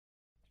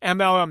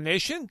MLM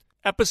Nation,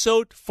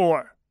 Episode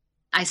 4.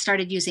 I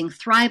started using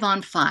Thrive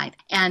on 5,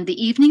 and the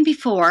evening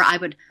before, I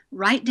would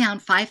write down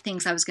 5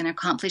 things I was going to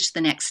accomplish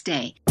the next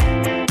day.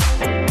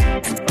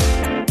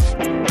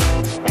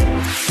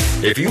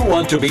 If you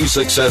want to be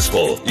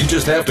successful, you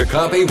just have to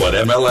copy what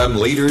MLM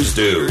leaders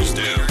do.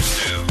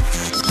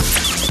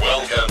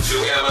 Welcome to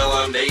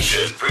MLM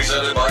Nation,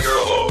 presented by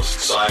your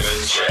host, Simon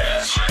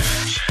Chan,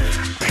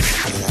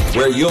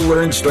 where you'll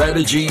learn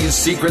strategies,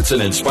 secrets,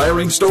 and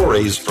inspiring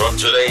stories from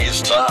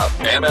today's top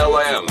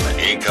MLM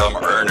income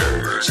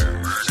earners.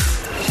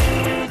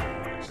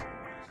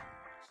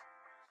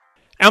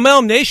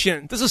 MLM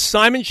Nation, this is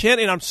Simon Chan,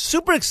 and I'm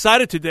super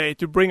excited today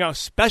to bring our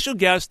special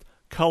guest,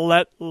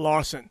 Colette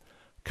Larson.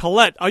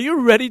 Colette, are you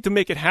ready to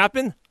make it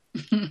happen?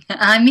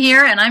 I'm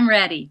here and I'm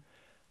ready.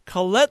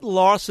 Colette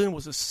Larson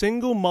was a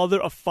single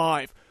mother of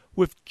 5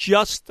 with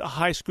just a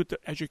high school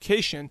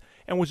education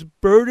and was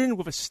burdened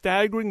with a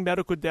staggering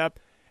medical debt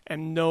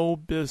and no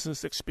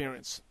business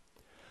experience.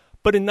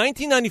 But in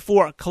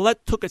 1994,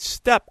 Colette took a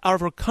step out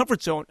of her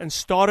comfort zone and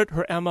started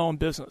her MLM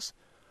business.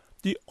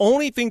 The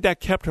only thing that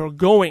kept her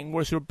going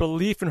was her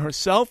belief in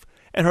herself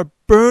and her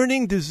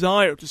burning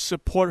desire to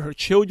support her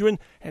children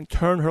and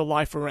turn her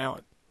life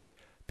around.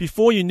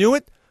 Before you knew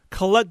it,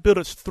 Colette built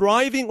a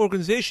thriving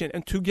organization,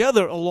 and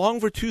together, along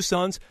with her 2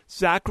 sons,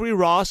 Zachary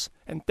Ross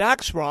and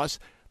Dax Ross,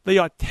 they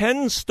are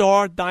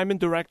 10-star Diamond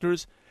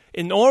Directors,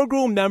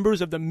 inaugural members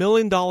of the $1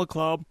 Million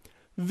Club,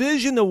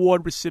 Vision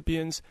Award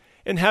recipients,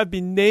 and have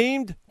been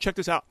named, check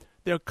this out,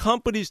 their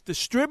company's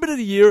Distributor of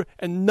the Year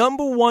and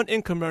 #1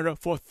 income earner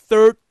for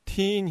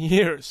 13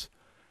 years.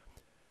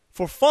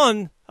 For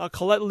fun,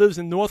 Colette lives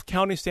in North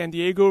County, San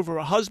Diego with her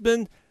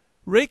husband,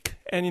 Rick,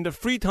 and in the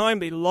free time,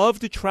 they love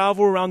to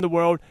travel around the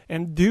world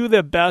and do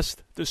their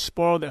best to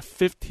spoil their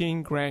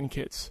 15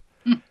 grandkids.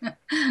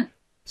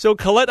 So,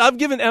 Colette, I've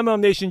given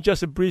MLM Nation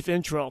just a brief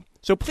intro.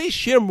 So please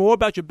share more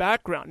about your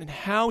background and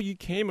how you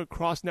came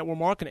across network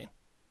marketing.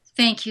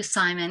 Thank you,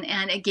 Simon.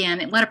 And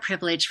again, what a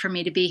privilege for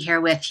me to be here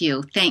with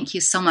you. Thank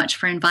you so much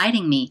for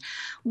inviting me.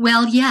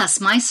 Well, yes,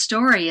 my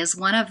story is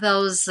one of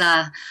those,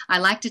 I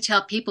like to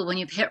tell people when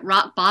you've hit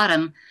rock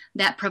bottom,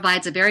 that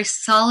provides a very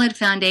solid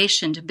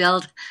foundation to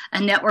build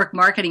a network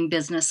marketing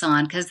business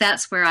on, because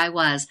that's where I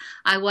was.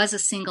 I was a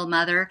single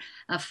mother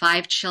of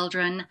 5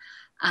 children.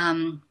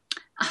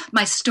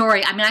 My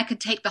story, I could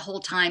take the whole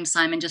time,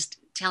 Simon, just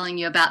telling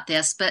you about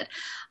this, but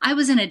I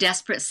was in a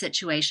desperate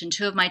situation.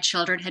 2 of my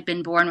children had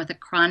been born with a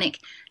chronic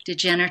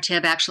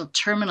degenerative, actual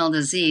terminal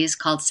disease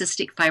called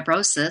cystic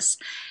fibrosis,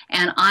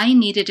 and I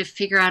needed to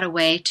figure out a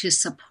way to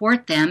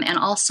support them and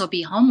also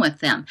be home with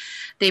them.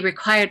 They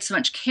required so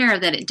much care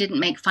that it didn't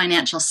make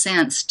financial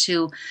sense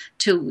to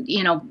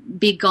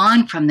be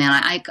gone from them.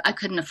 I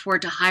couldn't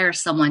afford to hire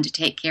someone to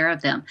take care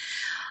of them.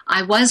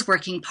 I was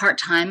working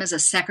part-time as a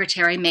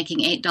secretary, making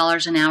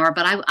 $8 an hour,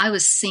 but I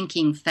was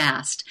sinking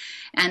fast.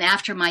 And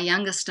after my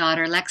youngest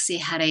daughter, Lexi,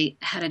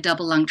 had a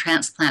double lung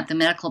transplant, the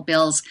medical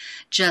bills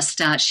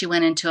she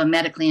went into a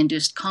medically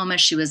induced coma.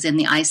 She was in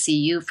the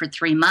ICU for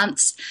 3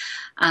 months.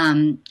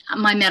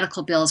 My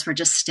medical bills were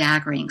just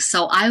staggering.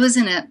 So I was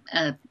in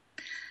a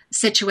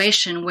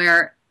situation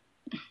where,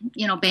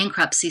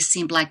 bankruptcy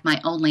seemed like my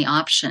only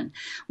option.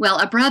 Well,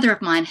 a brother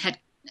of mine had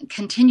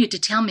continued to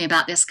tell me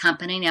about this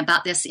company,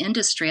 about this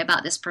industry,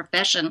 about this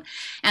profession.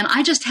 And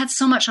I just had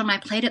so much on my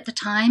plate at the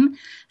time,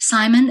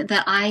 Simon,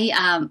 that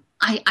I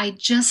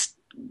just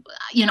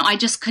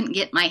couldn't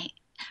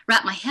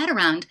wrap my head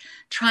around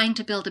trying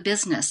to build a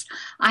business.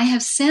 I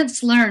have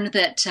since learned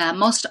that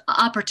most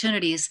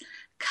opportunities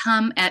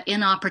come at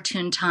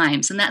inopportune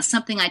times. And that's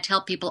something I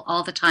tell people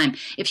all the time.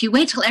 If you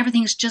wait till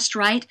everything's just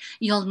right,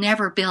 you'll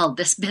never build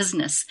this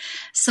business.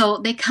 So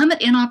they come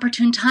at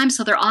inopportune times,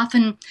 so they're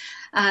often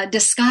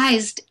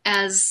disguised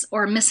as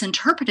or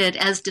misinterpreted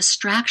as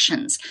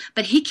distractions.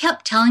 But he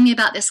kept telling me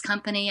about this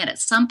company, and at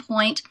some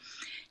point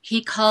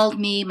he called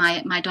me.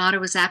 My daughter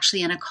was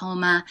actually in a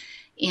coma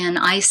in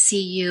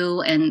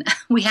ICU, and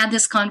we had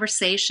this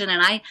conversation,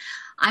 and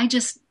I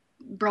just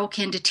broke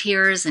into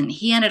tears, and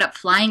he ended up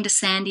flying to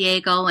San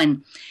Diego,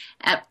 and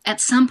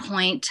at some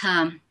point,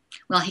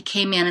 he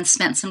came in and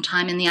spent some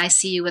time in the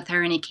ICU with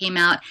her, and he came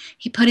out,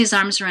 he put his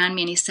arms around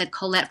me, and he said,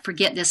 "Colette,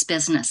 forget this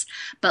business,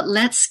 but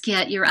let's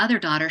get your other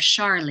daughter,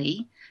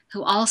 Charlie,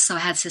 who also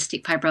had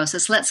cystic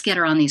fibrosis, let's get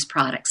her on these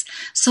products."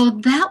 So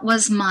that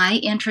was my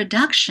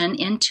introduction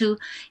into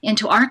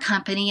our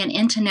company and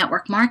into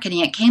network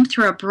marketing. It came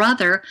through a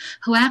brother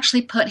who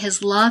actually put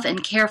his love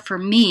and care for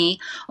me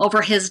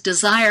over his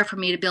desire for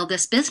me to build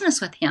this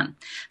business with him.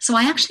 So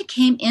I actually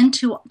came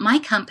into my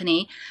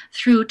company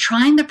through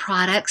trying the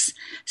products,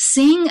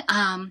 seeing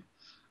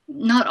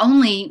not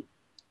only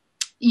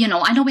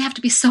I know we have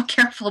to be so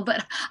careful,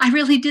 but I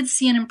really did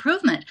see an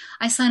improvement.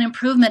 I saw an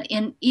improvement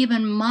in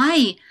even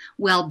my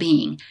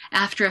well-being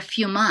after a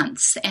few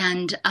months.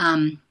 And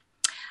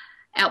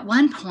at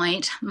one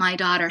point, my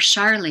daughter,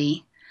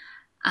 Charlie,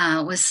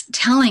 was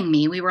telling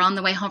me, we were on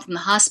the way home from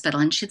the hospital,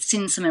 and she'd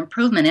seen some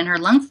improvement in her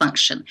lung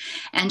function.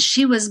 And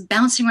she was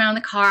bouncing around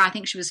the car. I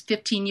think she was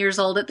 15 years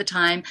old at the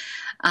time.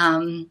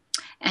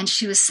 And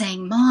she was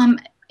saying, Mom,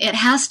 it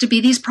has to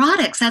be these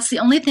products. That's the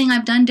only thing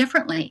I've done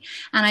differently.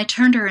 And I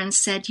turned to her and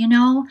said,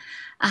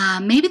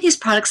 maybe these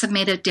products have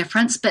made a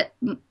difference, but,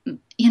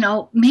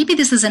 maybe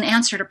this is an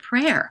answer to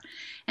prayer.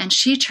 And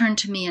she turned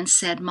to me and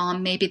said,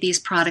 Mom, maybe these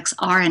products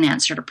are an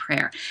answer to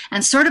prayer.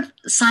 And sort of,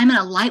 Simon,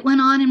 a light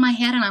went on in my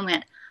head, and I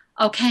went,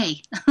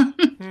 okay,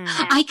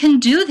 I can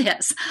do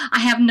this. I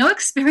have no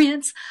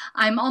experience.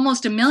 I'm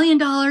almost $1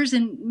 million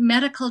in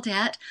medical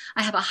debt.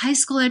 I have a high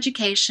school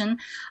education.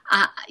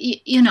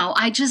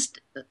 I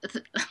just,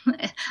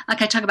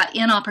 like I talk about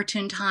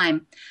inopportune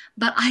time,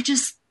 but I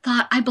just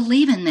thought, I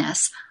believe in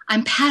this.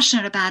 I'm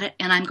passionate about it,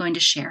 and I'm going to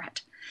share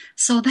it.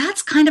 So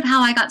that's kind of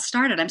how I got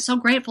started. I'm so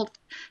grateful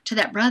to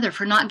that brother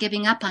for not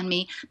giving up on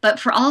me, but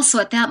for also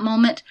at that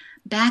moment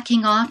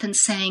backing off and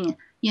saying,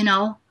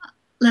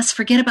 let's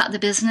forget about the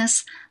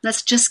business.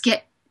 Let's just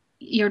get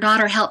your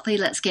daughter healthy.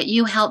 Let's get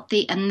you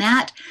healthy. And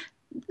that,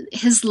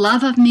 his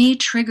love of me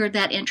triggered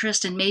that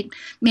interest and made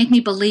me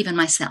believe in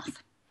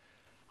myself.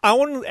 I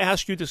want to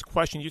ask you this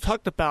question. You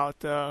talked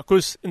about, of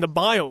course, in the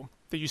bio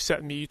that you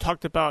sent me, you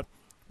talked about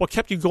what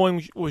kept you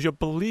going was your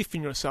belief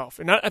in yourself.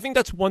 And I think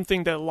that's one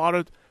thing that a lot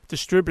of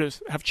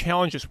distributors have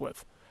challenges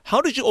with.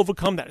 How did you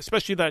overcome that,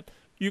 especially that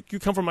you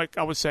come from, like,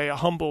 I would say, a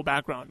humble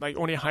background, like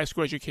only a high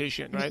school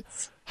education, right?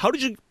 Yes. How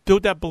did you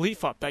build that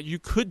belief up that you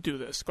could do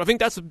this? I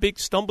think that's a big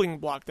stumbling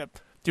block that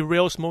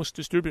derails most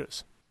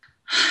distributors.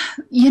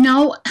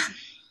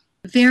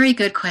 Very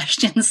good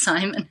question,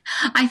 Simon.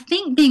 I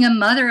think being a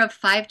mother of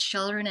 5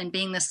 children and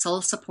being the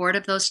sole support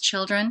of those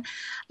children,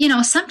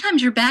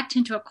 sometimes you're backed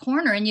into a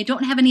corner and you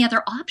don't have any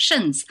other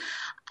options.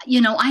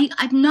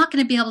 I'm not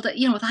going to be able to,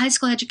 with a high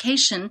school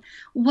education,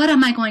 what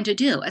am I going to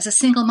do as a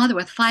single mother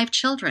with 5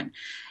 children?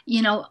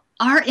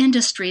 Our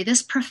industry,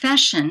 this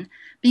profession,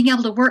 being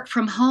able to work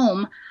from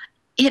home,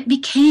 it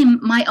became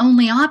my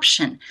only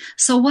option.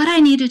 So what I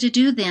needed to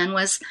do then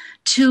was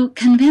to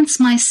convince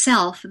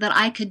myself that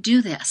I could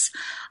do this.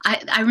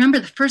 I remember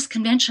the first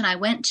convention I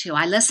went to,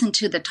 I listened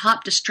to the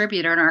top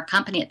distributor in our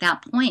company at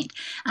that point,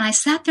 and I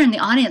sat there in the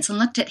audience and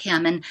looked at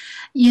him, and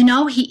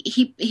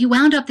he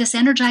wound up this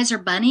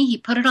Energizer bunny, he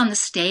put it on the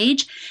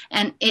stage,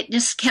 and it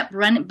just kept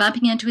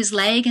bumping into his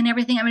leg and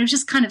everything. I mean, it was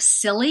just kind of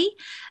silly,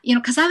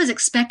 because I was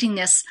expecting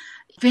this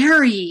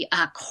very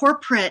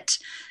corporate.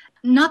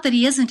 Not that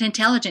he isn't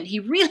intelligent.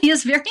 He really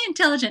is very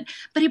intelligent,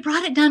 but he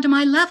brought it down to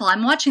my level.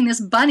 I'm watching this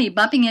bunny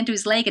bumping into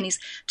his leg, and he's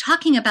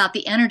talking about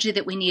the energy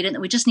that we need and that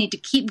we just need to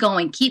keep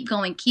going, keep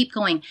going, keep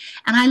going.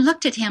 And I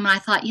looked at him and I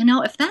thought,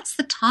 if that's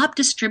the top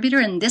distributor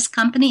in this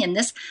company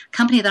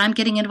that I'm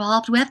getting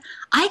involved with,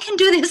 I can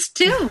do this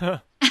too.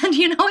 And,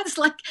 it's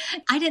like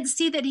I didn't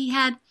see that he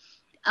had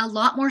a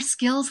lot more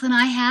skills than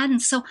I had.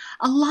 And so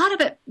a lot of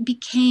it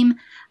became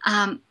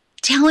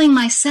telling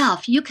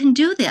myself, you can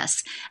do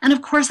this. And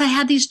of course, I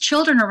had these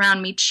children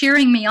around me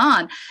cheering me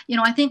on.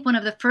 I think one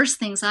of the first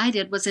things I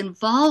did was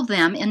involve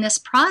them in this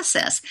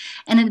process.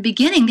 And in the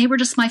beginning, they were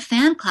just my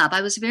fan club.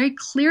 I was very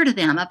clear to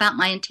them about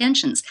my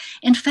intentions.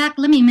 In fact,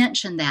 let me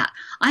mention that.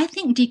 I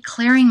think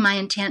declaring my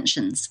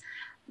intentions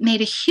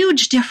made a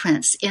huge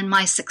difference in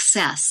my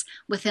success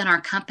within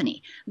our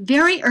company.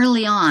 Very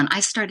early on, I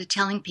started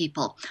telling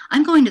people,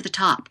 I'm going to the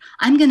top.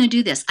 I'm going to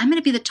do this. I'm going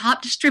to be the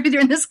top distributor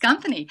in this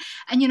company.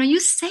 And, you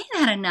say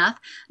that enough,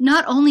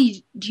 not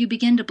only do you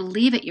begin to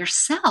believe it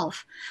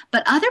yourself,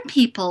 but other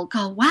people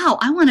go, wow,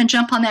 I want to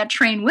jump on that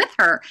train with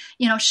her.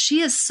 She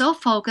is so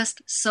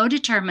focused, so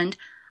determined.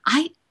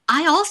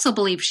 I also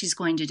believe she's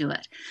going to do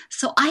it.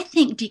 So I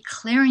think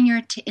declaring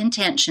your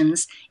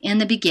intentions in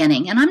the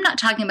beginning, and I'm not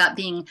talking about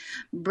being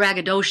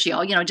braggadocio,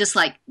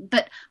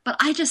 but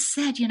I just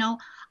said,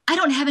 I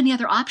don't have any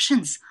other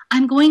options.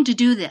 I'm going to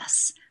do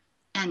this.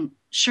 And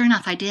sure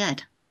enough, I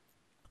did.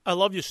 I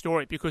love your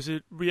story because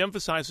it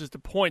reemphasizes the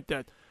point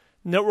that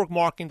network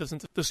marketing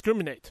doesn't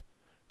discriminate.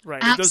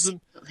 Right.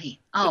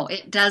 Absolutely.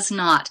 It does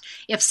not.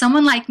 If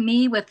someone like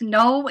me with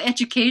no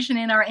education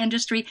in our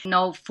industry,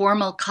 no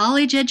formal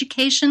college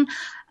education,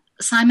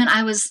 Simon,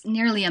 I was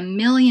nearly $1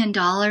 million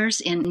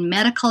in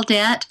medical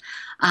debt.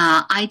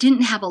 I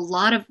didn't have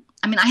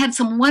I had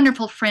some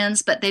wonderful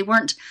friends, but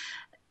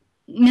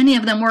many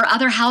of them were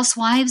other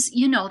housewives,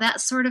 that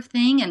sort of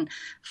thing, and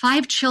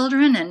 5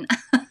 children, and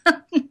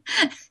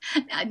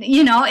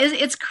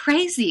it's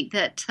crazy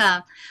that,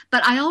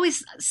 but I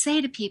always say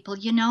to people,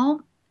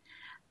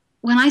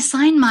 when I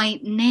signed my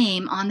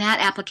name on that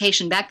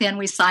application, back then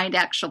we signed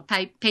actual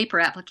paper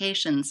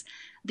applications,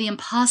 the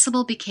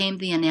impossible became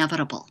the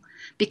inevitable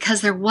because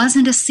there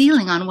wasn't a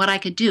ceiling on what I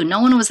could do. No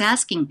one was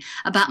asking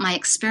about my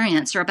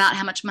experience or about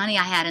how much money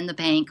I had in the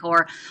bank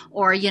or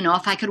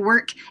if I could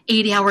work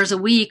 80 hours a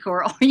week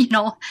or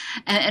who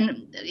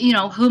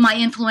my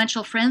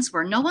influential friends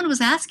were. No one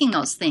was asking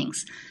those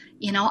things.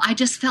 I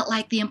just felt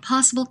like the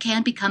impossible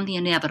can become the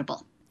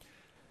inevitable.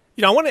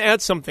 I want to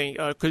add something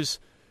because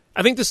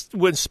I think this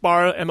would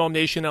inspire MLM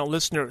Nation and our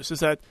listeners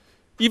is that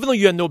even though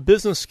you had no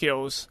business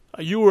skills,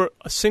 you were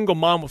a single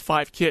mom with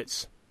 5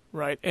 kids,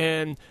 right?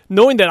 And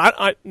knowing that,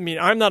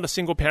 I'm not a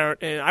single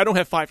parent and I don't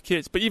have 5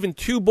 kids, but even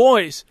 2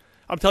 boys,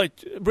 I'm telling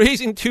you,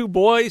 raising 2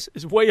 boys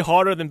is way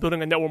harder than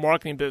building a network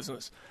marketing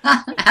business.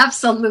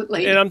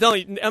 Absolutely. And I'm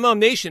telling you, MLM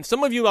Nation,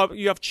 some of you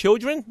have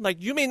children,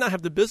 like you may not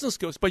have the business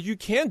skills, but you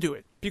can do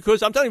it.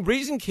 Because I'm telling you,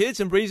 raising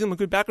kids and raising them with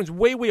good backgrounds is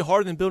way, way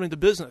harder than building the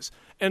business.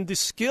 And the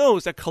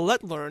skills that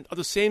Colette learned are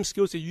the same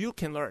skills that you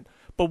can learn.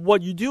 But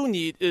what you do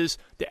need is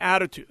the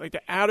attitude, like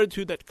the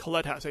attitude that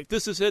Colette has. Like,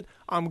 this is it,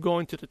 I'm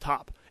going to the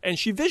top. And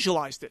she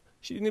visualized it.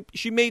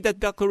 She made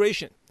that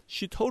declaration.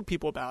 She told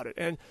people about it.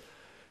 And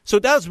so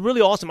that's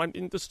really awesome. I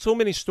mean, there's so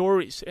many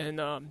stories and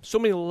so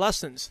many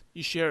lessons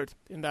you shared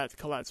in that,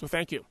 Colette. So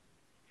thank you.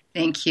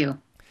 Thank you.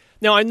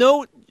 Now, I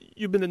know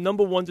you've been the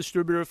 #1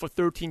 distributor for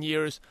 13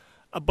 years,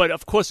 but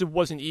of course it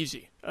wasn't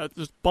easy.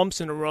 There's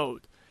bumps in the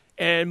road.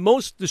 And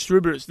most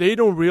distributors, they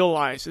don't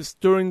realize it's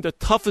during the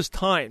toughest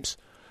times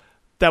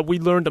that we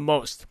learn the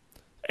most.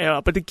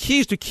 But the key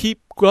is to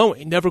keep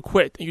going, never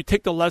quit. And you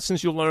take the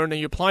lessons you learn and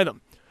you apply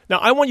them. Now,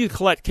 I want you to,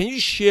 Colette, can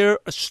you share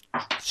a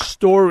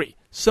story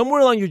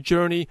somewhere along your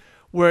journey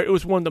where it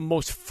was one of the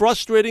most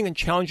frustrating and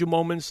challenging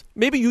moments?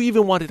 Maybe you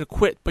even wanted to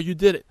quit, but you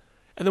did it.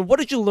 And then what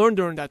did you learn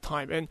during that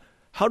time? And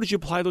how did you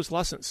apply those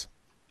lessons?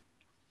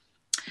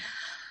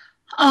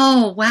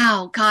 Oh,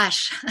 wow.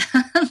 Gosh.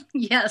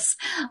 Yes.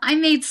 I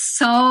made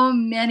so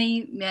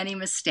many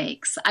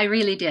mistakes. I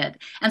really did.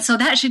 And so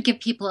that should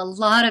give people a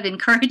lot of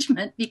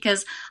encouragement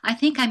because I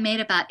think I made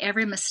about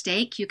every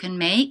mistake you can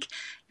make.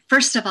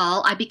 First of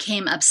all, I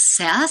became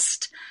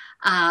obsessed.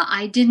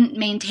 I didn't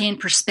maintain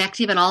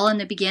perspective at all in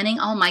the beginning.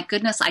 Oh my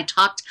goodness. I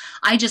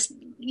just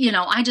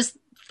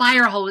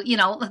fire hose,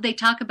 they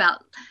talk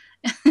about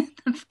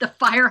the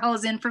fire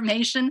hose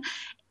information.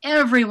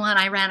 Everyone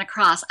I ran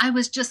across, I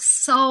was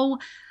just so,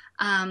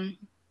 I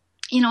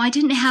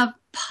didn't have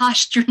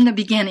posture in the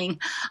beginning.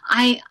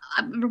 I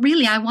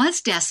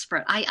was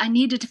desperate. I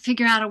needed to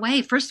figure out a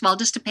way, first of all,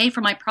 just to pay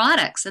for my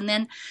products. And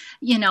then,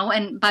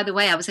 and by the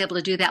way, I was able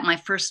to do that my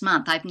first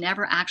month. I've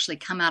never actually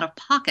come out of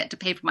pocket to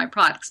pay for my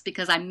products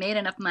because I made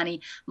enough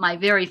money my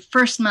very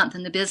first month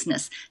in the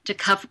business to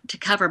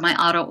cover my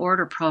auto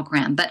order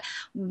program. But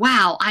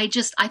wow, I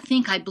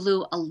think I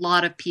blew a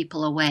lot of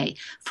people away.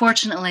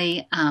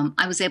 Fortunately,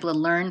 I was able to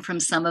learn from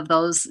some of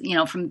those,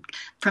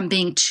 from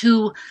being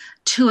too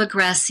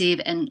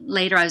aggressive. And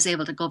later I was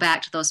able to go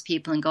back to those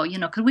people and go,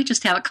 could we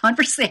just have a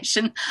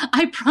conversation?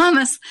 I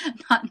promise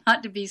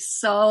not to be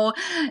so,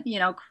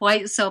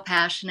 quite so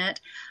passionate.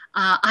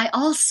 I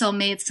also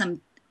made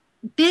some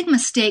big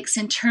mistakes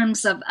in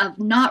terms of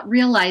not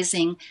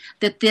realizing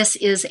that this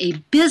is a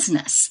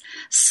business.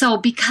 So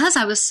because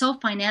I was so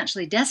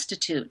financially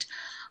destitute,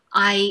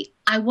 I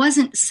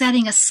wasn't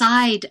setting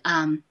aside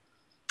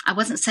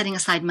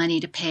money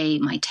to pay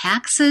my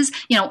taxes.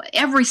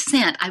 Every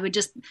cent I would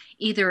just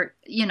either,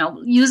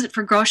 use it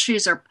for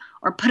groceries or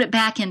put it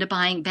back into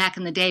buying. Back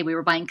in the day, we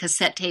were buying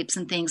cassette tapes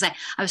and things. I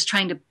was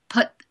trying to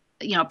put,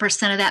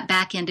 percent of that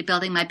back into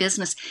building my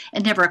business.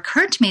 It never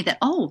occurred to me that,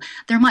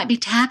 there might be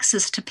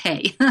taxes to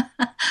pay.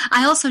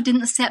 I also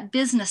didn't set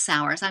business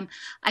hours.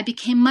 I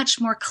became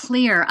much more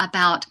clear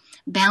about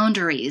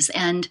boundaries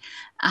and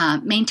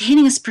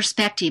maintaining his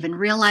perspective and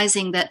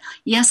realizing that,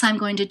 yes, I'm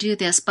going to do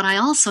this, but I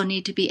also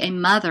need to be a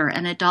mother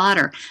and a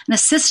daughter and a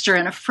sister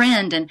and a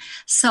friend. And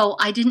so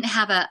I didn't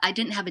have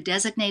a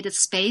designated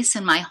space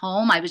in my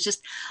home.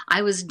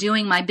 I was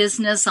doing my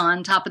business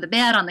on top of the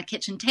bed, on the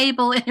kitchen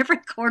table, in every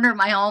corner of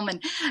my home.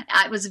 And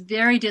I was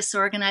very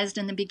disorganized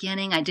in the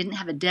beginning. I didn't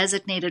have a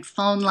designated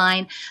phone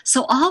line.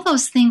 So all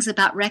those things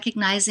about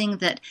recognizing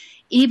that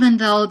even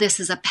though this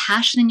is a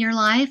passion in your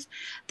life,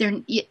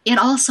 it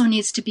also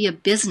needs to be a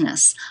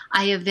business.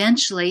 I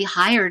eventually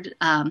hired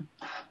a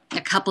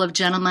couple of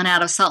gentlemen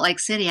out of Salt Lake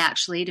City,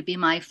 actually, to be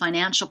my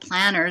financial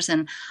planners,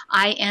 and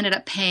I ended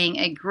up paying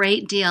a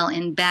great deal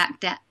in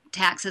back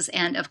taxes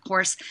and, of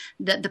course,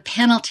 the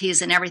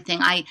penalties and everything.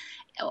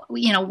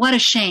 What a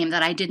shame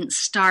that I didn't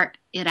start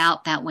it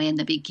out that way in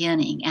the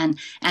beginning and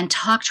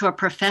talk to a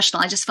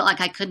professional. I just felt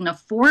like I couldn't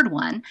afford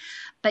one.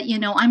 But,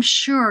 I'm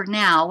sure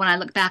now when I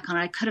look back on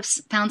it, I could have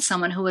found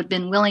someone who had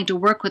been willing to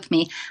work with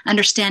me,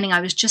 understanding I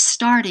was just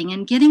starting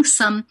and getting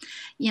some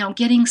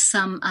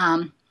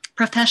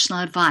professional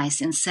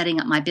advice in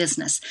setting up my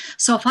business.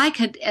 So if I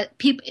could,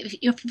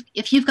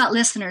 if you've got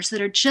listeners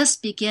that are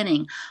just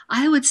beginning,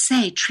 I would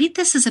say treat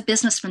this as a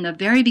business from the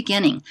very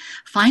beginning.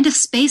 Find a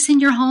space in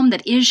your home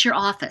that is your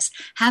office.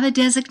 Have a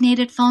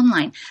designated phone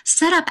line.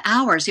 Set up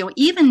hours.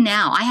 Even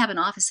now, I have an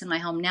office in my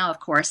home now,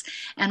 of course,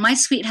 and my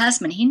sweet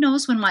husband, he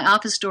knows when my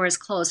office door is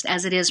closed,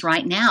 as it is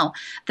right now,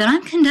 that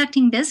I'm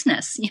conducting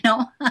business.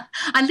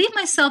 I leave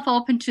myself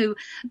open to,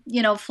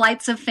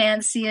 flights of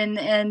fancy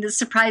and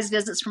surprise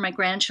visits for my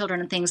grandchildren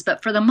and things,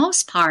 but for the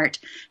most part,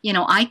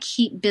 I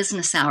keep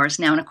business hours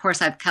now, and of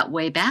course I've cut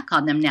way back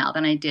on them now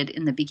than I did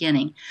in the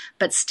beginning,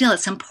 but still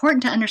it's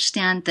important to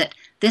understand that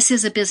this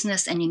is a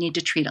business and you need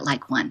to treat it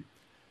like one.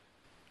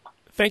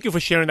 Thank you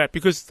for sharing that,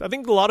 because I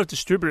think a lot of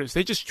distributors,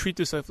 they just treat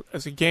this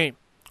as a game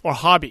or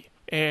hobby,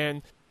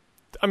 and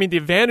the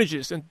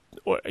advantages and,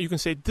 or you can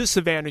say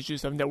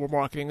disadvantages of network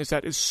marketing is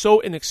that it's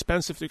so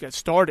inexpensive to get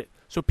started.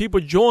 So people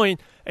join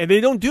and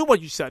they don't do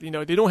what you said.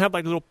 They don't have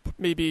like little,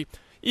 maybe,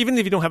 even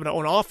if you don't have an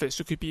own office,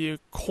 it could be a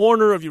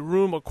corner of your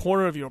room, a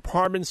corner of your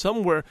apartment,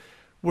 somewhere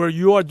where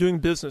you are doing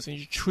business and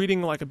you're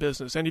treating like a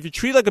business. And if you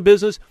treat like a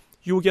business,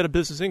 you will get a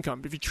business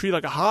income. If you treat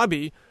like a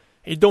hobby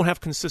and you don't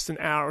have consistent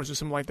hours or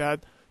something like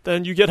that,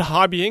 then you get a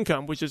hobby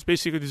income, which is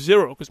basically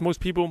zero, because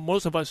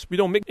most of us, we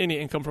don't make any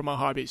income from our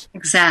hobbies.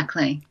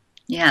 Exactly.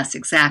 Yes,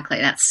 exactly.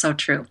 That's so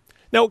true.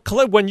 Now,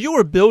 Colette, when you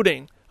were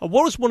building,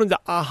 what was one of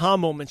the aha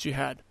moments you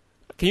had?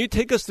 Can you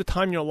take us to the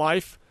time in your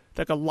life,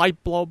 like a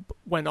light bulb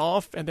went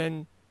off, and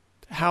then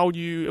what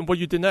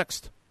you did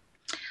next?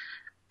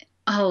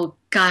 Oh,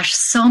 gosh,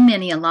 so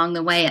many along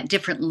the way at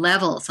different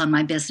levels on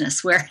my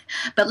business.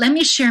 But let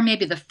me share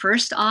maybe the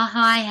first aha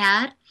I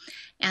had.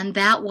 And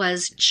that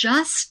was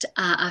just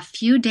a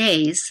few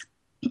days.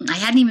 I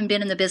hadn't even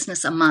been in the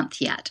business a month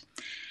yet.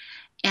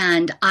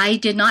 And I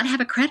did not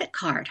have a credit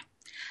card.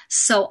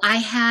 So I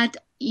had,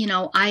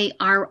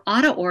 our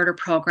auto order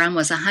program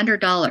was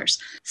 $100.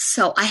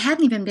 So I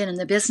hadn't even been in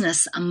the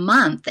business a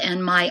month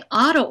and my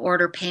auto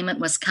order payment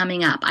was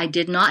coming up. I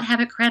did not have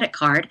a credit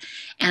card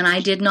and I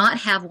did not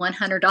have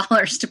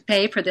 $100 to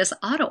pay for this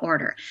auto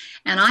order.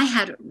 And I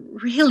had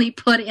really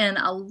put in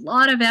a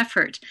lot of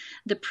effort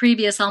the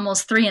previous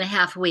almost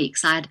 3.5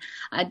 weeks. I'd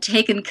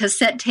taken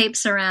cassette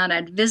tapes around.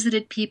 I'd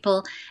visited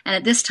people. And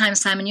at this time,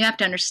 Simon, you have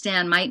to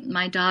understand,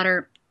 my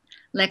daughter,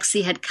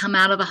 Lexi, had come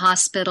out of the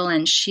hospital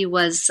and she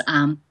was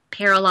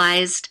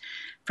paralyzed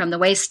from the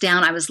waist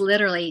down. I was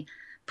literally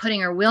putting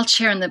her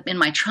wheelchair in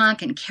my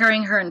trunk and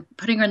carrying her and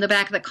putting her in the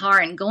back of the car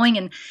and going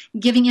and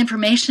giving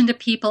information to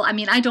people.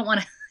 I don't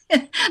want to.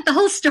 The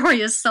whole story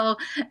is so,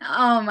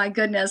 oh my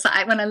goodness.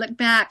 When I look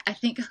back, I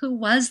think, who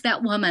was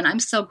that woman? I'm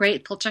so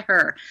grateful to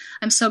her.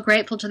 I'm so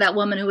grateful to that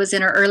woman who was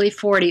in her early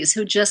 40s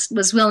who just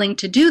was willing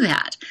to do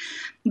that.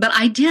 But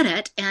I did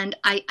it, and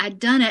I'd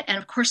done it, and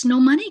of course no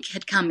money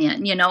had come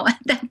in, at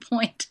that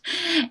point.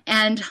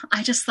 And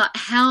I just thought,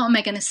 how am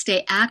I going to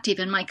stay active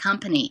in my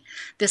company?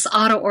 This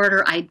auto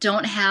order, I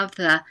don't have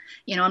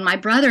and my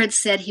brother had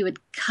said he would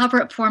cover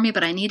it for me,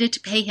 but I needed to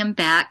pay him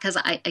back because,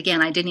 I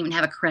didn't even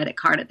have a credit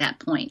card at that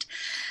point.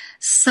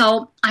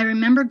 So I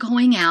remember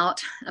going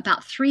out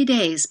about 3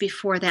 days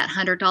before that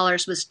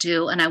 $100 was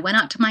due, and I went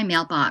out to my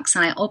mailbox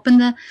and I opened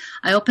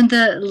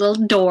the little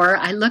door.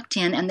 I looked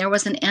in, and there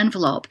was an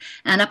envelope,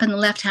 and up in the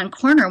left-hand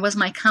corner was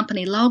my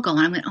company logo.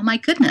 And I went, oh my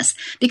goodness,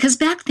 because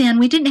back then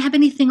we didn't have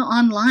anything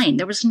online.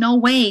 There was no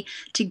way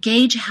to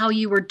gauge how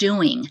you were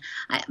doing.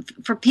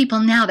 For people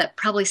now, that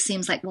probably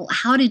seems like, well,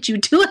 how did you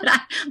do it?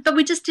 But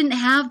we just didn't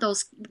have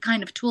those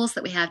kind of tools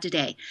that we have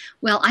today.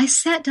 Well, I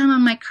sat down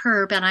on my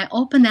curb and I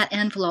opened that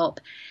envelope.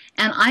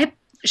 And I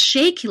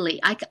shakily,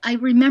 I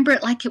remember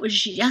it like it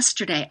was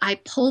yesterday, I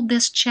pulled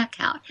this check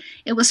out.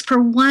 It was for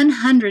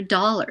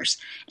 $100.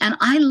 And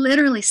I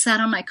literally sat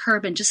on my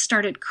curb and just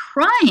started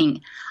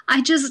crying. I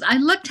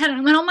looked at it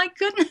and went, oh my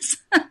goodness.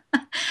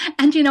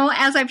 And,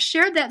 as I've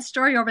shared that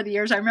story over the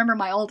years, I remember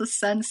my oldest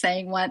son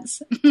saying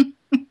once,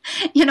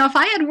 if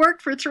I had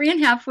worked for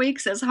 3.5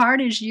 weeks as hard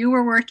as you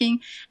were working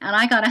and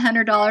I got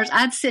 $100,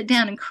 I'd sit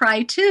down and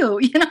cry too,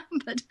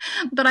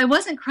 but I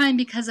wasn't crying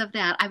because of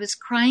that. I was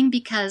crying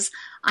because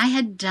I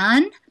had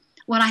done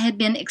what I had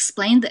been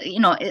explained,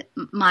 it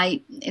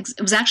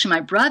was actually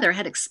my brother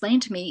had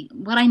explained to me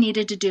what I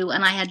needed to do,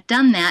 and I had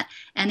done that,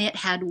 and it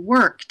had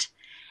worked.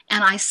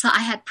 And I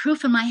had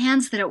proof in my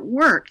hands that it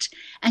worked.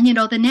 And,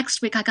 the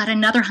next week I got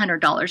another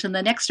 $100, and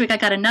the next week I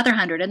got another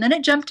 100, and then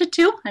it jumped to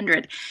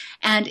 200.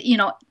 And,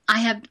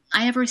 I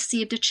have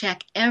received a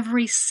check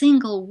every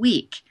single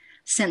week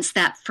since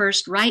that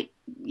first,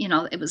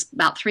 it was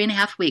about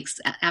 3.5 weeks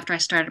after I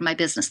started my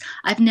business.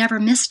 I've never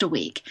missed a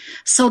week.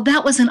 So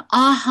that was an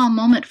aha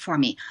moment for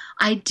me.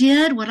 I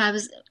did what I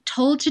was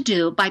told to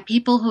do by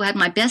people who had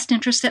my best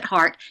interest at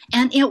heart,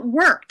 and it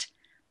worked.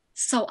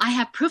 So I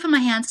have proof in my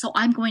hand, so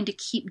I'm going to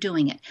keep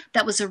doing it.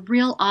 That was a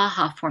real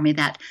aha for me,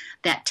 that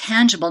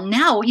tangible.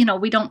 Now,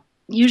 we don't,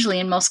 usually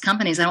in most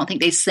companies, I don't think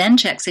they send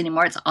checks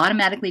anymore. It's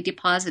automatically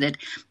deposited.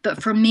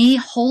 But for me,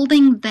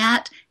 holding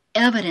that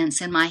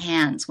evidence in my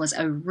hands was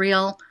a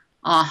real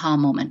aha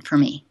moment for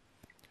me.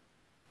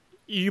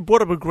 You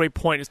brought up a great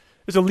point.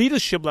 There's a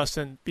leadership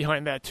lesson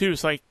behind that, too.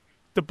 It's like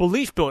the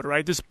belief builder,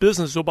 right? This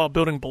business is all about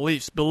building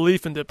beliefs.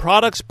 Belief in the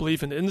products,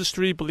 belief in the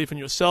industry, belief in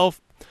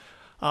yourself.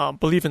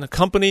 Believe in the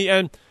company,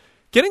 and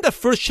getting that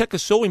first check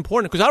is so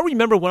important because I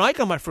remember when I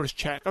got my first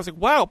check, I was like,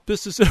 wow,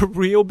 this is a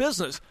real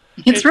business.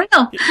 It's real.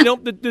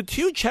 The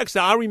two checks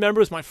that I remember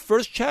is my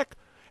first check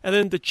and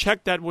then the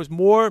check that was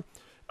more,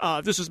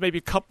 this was maybe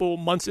a couple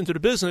months into the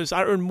business,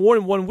 I earned more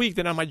in 1 week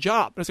than on my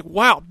job. And I was like,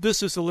 wow,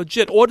 this is a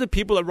legit. All the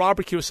people at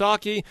Robert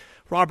Kiyosaki,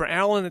 Robert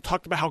Allen, that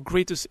talked about how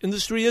great this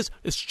industry is,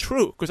 it's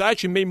true because I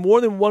actually made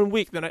more than 1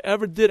 week than I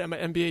ever did at my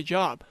MBA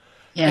job.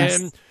 Yes.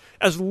 And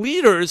as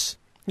leaders,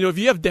 if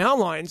you have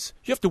downlines,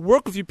 you have to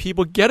work with your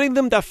people. Getting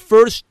them that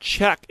first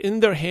check in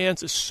their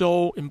hands is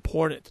so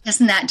important.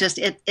 Isn't that just,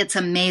 it's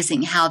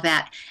amazing how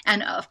that,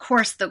 and of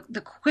course, the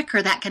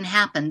quicker that can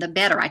happen, the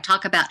better. I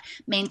talk about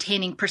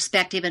maintaining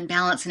perspective and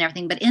balance and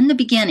everything, but in the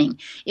beginning,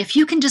 if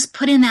you can just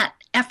put in that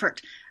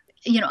effort,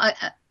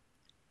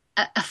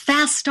 a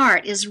fast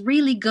start is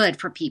really good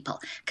for people,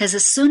 because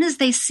as soon as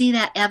they see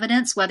that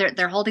evidence, whether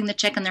they're holding the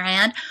check in their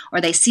hand or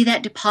they see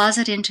that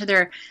deposit into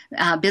their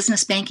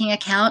business banking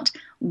account,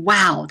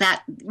 wow,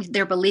 that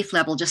their belief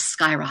level just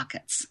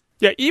skyrockets.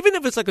 Yeah, even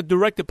if it's like a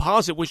direct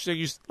deposit, which,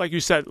 like you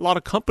said, a lot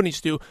of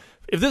companies do,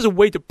 if there's a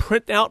way to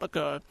print out like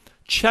a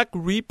check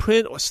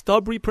reprint or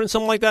stub reprint,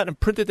 something like that, and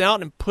print it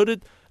out and put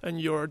it on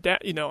your,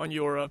 on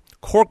your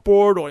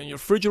corkboard or in your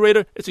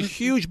refrigerator, it's a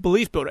huge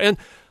belief builder. And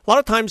a lot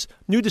of times,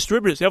 new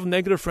distributors, they have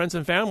negative friends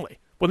and family.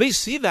 When they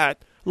see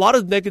that, a lot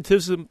of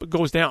negativism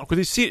goes down because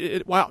they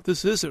see, wow,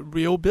 this is a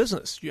real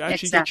business. You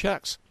actually get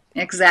checks.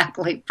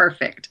 Exactly.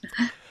 Perfect.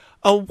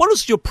 What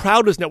is your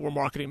proudest network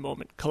marketing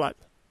moment, Colette?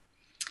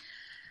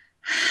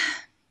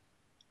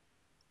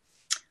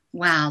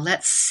 Wow,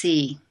 let's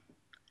see.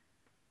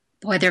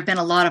 Boy, there have been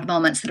a lot of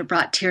moments that have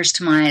brought tears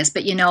to my eyes.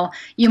 But,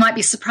 you might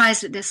be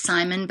surprised at this,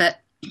 Simon, but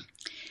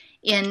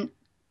in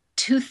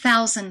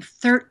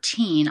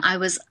 2013, I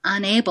was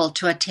unable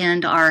to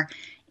attend our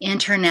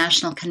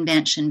international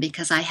convention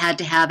because I had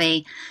to have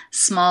a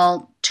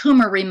small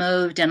tumor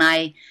removed, and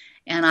I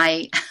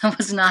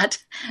was not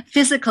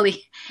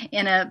physically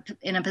in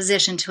a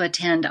position to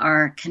attend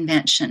our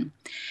convention.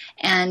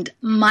 And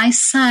my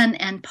son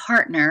and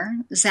partner,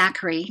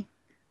 Zachary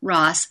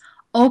Ross,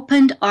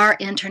 opened our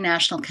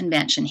international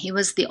convention. He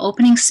was the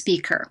opening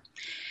speaker,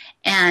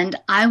 and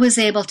I was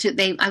able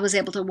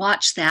to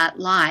watch that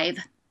live.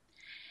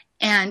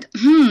 And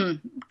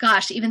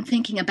gosh, even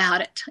thinking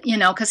about it,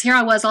 because here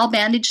I was all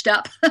bandaged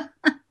up,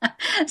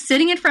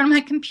 sitting in front of my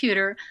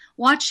computer,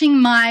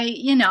 watching my,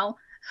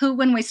 who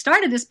when we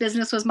started this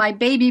business was my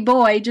baby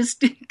boy,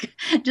 just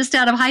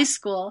out of high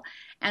school,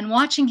 and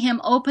watching him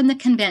open the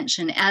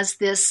convention as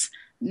this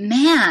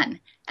man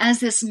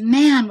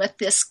with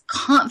this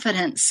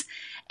confidence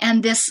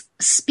and this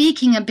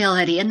speaking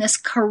ability and this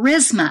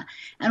charisma,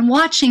 and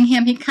watching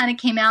him, he kind of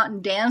came out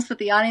and danced with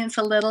the audience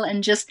a little,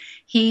 and just,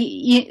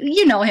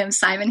 you know him,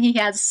 Simon, he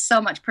has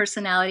so much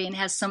personality and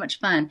has so much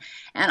fun.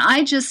 And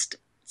I just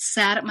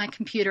sat at my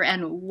computer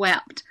and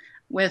wept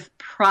with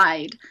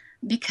pride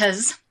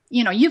because,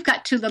 you've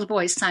got 2 little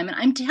boys, Simon.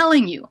 I'm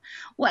telling you,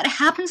 what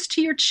happens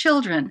to your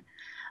children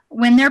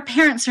when their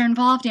parents are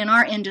involved in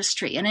our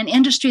industry, in an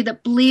industry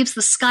that believes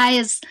the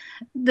sky's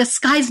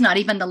not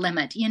even the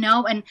limit,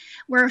 and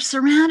we're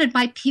surrounded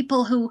by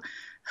people who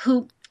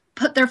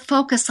put their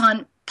focus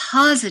on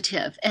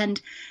positive and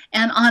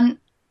on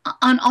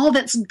all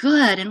that's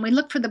good, and we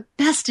look for the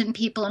best in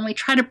people and we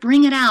try to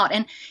bring it out,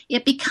 and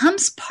it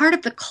becomes part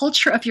of the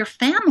culture of your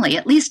family.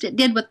 At least it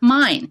did with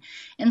mine.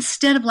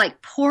 Instead of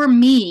like, poor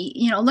me,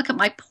 look at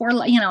my poor,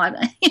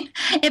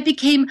 it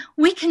became,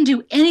 we can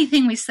do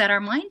anything we set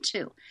our mind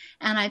to.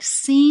 And I've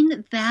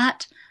seen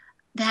that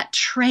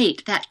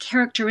trait, that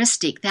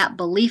characteristic, that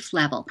belief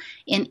level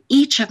in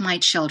each of my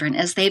children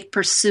as they've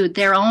pursued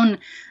their own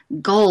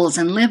goals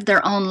and lived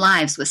their own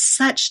lives with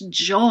such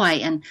joy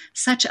and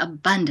such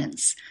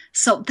abundance.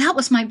 So that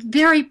was my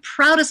very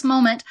proudest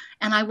moment,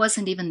 and I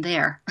wasn't even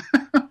there.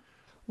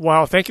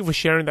 Wow, thank you for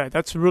sharing that.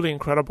 That's really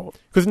incredible.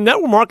 Because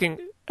network marketing,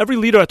 every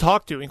leader I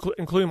talk to,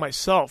 including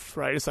myself,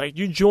 right, it's like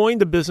you join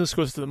the business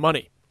because of the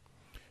money.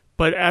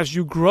 But as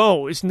you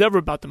grow, it's never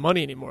about the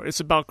money anymore. It's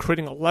about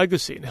creating a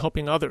legacy and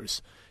helping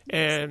others.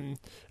 And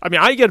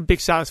I get a big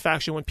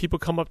satisfaction when people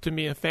come up to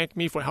me and thank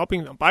me for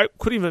helping them. But I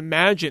couldn't even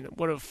imagine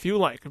what it would feel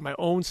like if my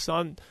own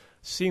son,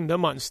 seeing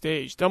them on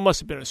stage. That must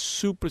have been a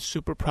super,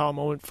 super proud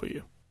moment for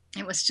you.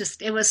 It was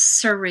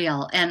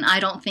surreal. And I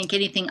don't think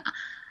anything,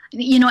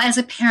 as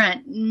a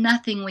parent,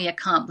 nothing we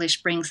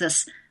accomplish brings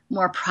us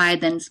more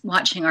pride than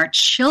watching our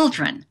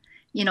children,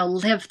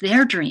 live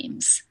their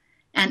dreams.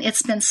 And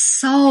it's been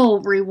so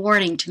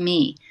rewarding to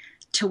me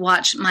to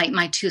watch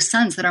my 2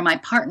 sons that are my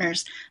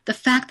partners, the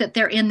fact that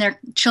they're in their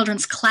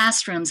children's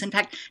classrooms. In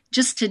fact,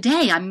 just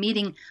today I'm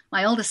meeting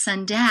my oldest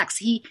son, Dax.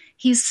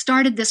 He's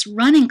started this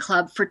running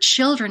club for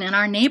children in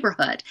our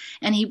neighborhood,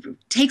 and he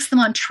takes them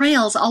on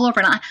trails all over.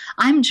 And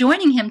I'm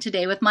joining him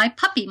today with my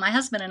puppy, my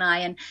husband and I,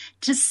 and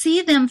to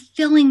see them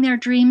filling their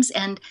dreams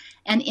and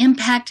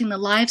impacting the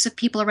lives of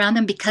people around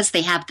them because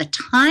they have the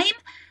time,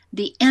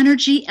 the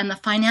energy, and the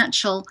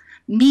financial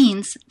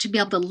means to be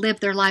able to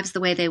live their lives the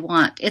way they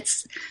want.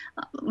 It's,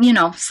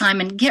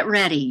 Simon, get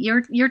ready.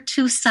 Your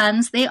 2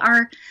 sons,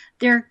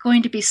 they're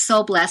going to be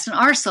so blessed and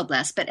are so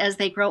blessed. But as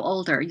they grow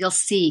older, you'll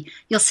see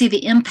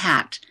the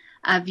impact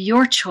of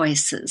your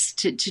choices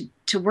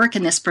to work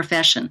in this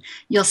profession.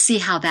 You'll see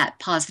how that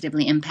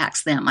positively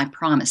impacts them. I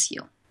promise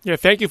you. Yeah,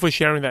 thank you for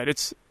sharing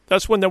that.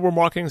 That's what network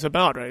marketing is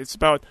about, right? It's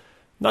about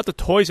not the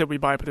toys that we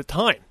buy, but the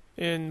time.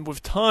 And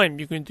with time,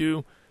 you can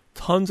do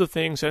tons of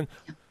things. And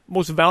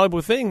most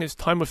valuable thing is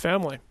time with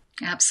family.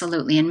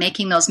 Absolutely. And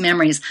making those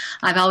memories.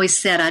 I've always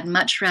said I'd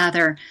much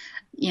rather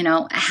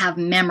have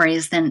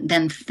memories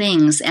than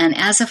things. And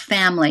as a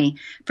family,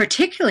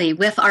 particularly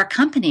with our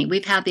company,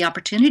 we've had the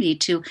opportunity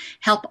to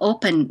help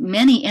open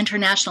many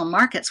international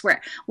markets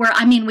where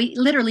we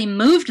literally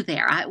moved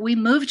there. We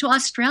moved to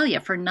Australia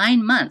for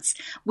 9 months.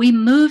 We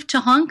moved to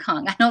Hong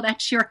Kong. I know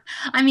that's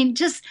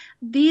just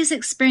these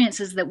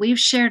experiences that we've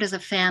shared as a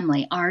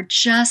family are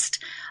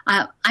just,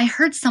 I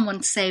heard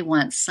someone say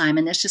once,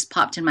 Simon, this just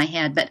popped in my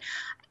head, but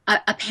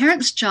a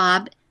parent's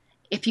job,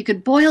 if you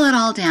could boil it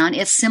all down,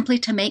 it's simply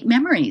to make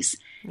memories.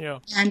 Yeah.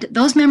 And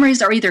those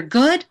memories are either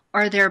good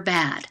or they're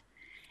bad.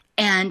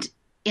 And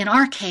in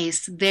our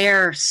case,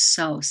 they're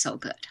so, so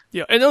good.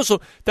 Yeah, and also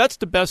that's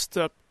the best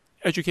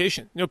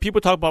education.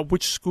 People talk about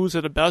which schools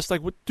are the best.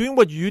 Like doing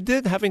what you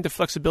did, having the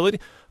flexibility,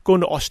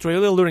 going to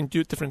Australia, learning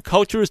different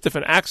cultures,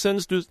 different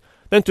accents,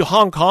 then to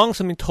Hong Kong,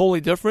 something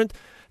totally different.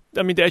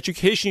 I mean, the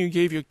education you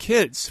gave your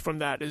kids from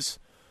that is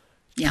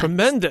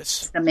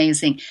tremendous. It's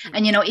amazing.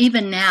 And,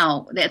 even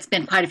now, it's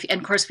been quite a few.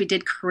 And, of course, we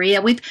did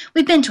Korea. We've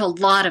been to a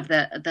lot of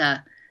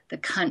the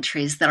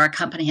countries that our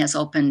company has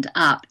opened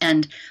up.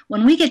 And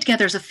when we get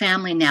together as a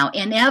family now,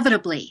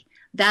 inevitably,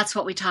 that's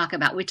what we talk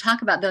about. We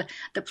talk about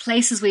the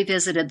places we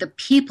visited, the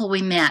people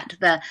we met,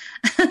 the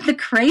the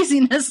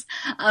craziness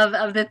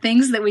of the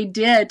things that we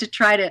did to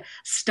try to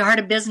start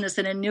a business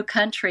in a new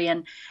country.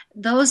 And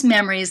those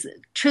memories,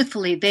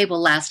 truthfully, they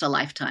will last a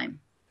lifetime.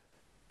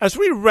 As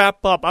we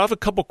wrap up, I have a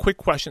couple quick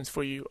questions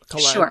for you,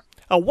 Colette. Sure.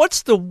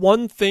 What's the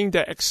one thing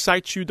that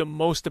excites you the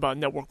most about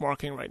network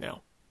marketing right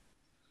now?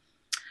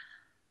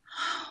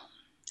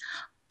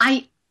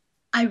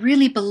 I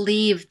really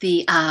believe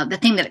the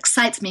thing that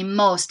excites me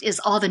most is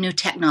all the new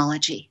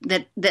technology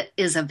that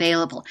is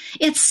available.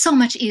 It's so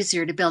much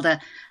easier to build a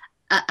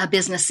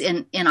business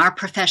in our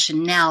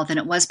profession now than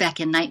it was back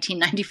in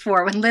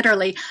 1994, when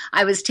literally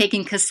I was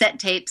taking cassette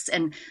tapes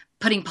and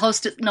putting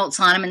Post-it notes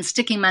on them and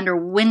sticking them under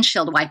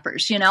windshield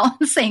wipers,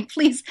 saying,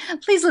 please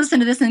listen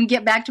to this and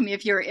get back to me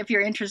if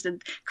you're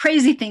interested.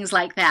 Crazy things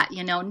like that,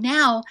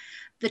 Now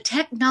the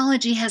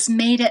technology has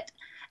made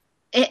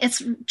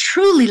it's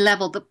truly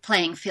leveled the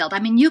playing field. I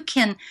mean, you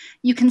can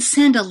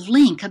send a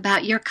link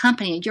about your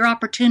company, your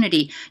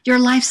opportunity, your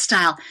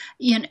lifestyle,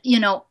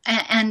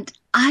 and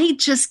I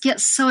just get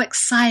so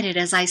excited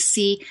as I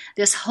see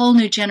this whole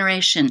new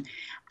generation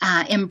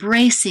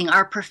embracing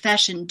our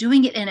profession,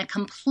 doing it in a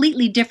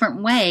completely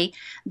different way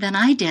than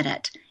I did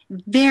it.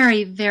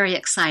 Very, very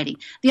exciting.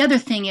 The other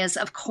thing is,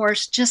 of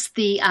course, just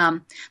the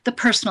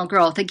personal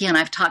growth. Again,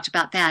 I've talked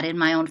about that in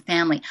my own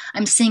family.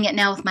 I'm seeing it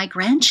now with my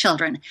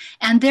grandchildren,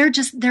 and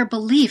their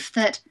belief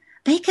that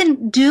they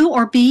can do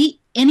or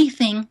be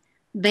anything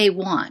they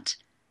want.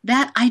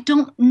 That I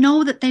don't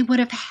know that they would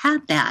have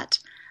had that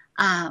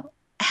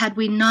had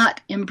we not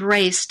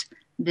embraced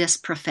this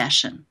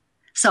profession.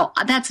 So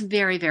that's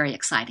very, very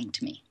exciting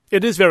to me.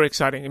 It is very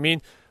exciting. I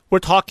mean, we're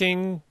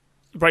talking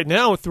right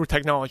now through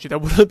technology that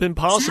would have been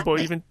possible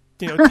even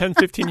 10,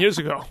 15 years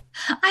ago.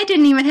 I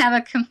didn't even have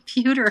a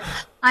computer.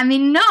 I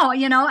mean, no,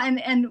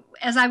 and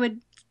as I would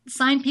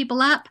sign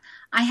people up,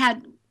 I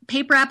had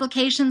paper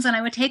applications and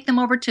I would take them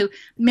over to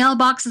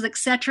mailboxes,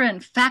 etc.,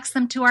 and fax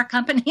them to our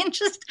company, and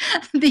just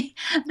the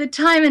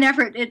time and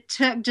effort it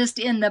took just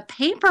in the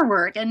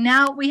paperwork. And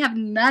now we have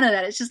none of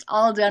that. It's just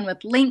all done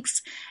with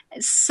links.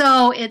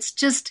 So it's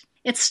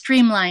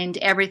streamlined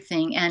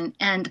everything.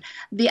 And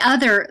the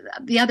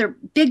other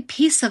big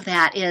piece of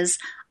that is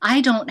I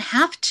don't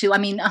have to. I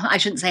mean, I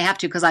shouldn't say have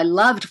to, because I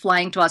loved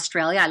flying to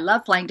Australia. I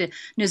loved flying to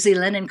New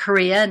Zealand and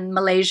Korea and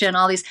Malaysia and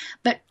all these.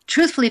 But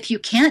truthfully, if you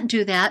can't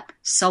do that,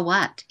 so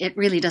what? It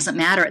really doesn't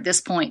matter at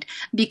this point,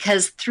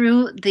 because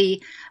through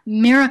the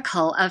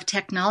miracle of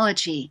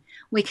technology,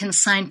 we can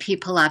sign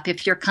people up.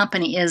 If your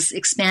company is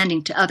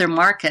expanding to other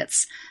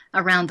markets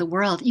around the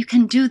world, you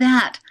can do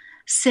that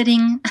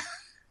sitting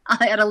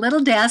at a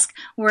little desk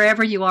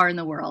wherever you are in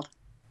the world.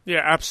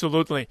 Yeah,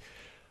 absolutely.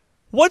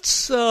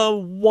 What's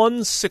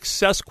one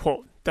success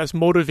quote that's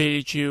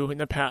motivated you in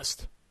the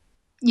past?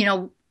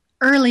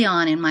 Early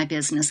on in my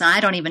business, I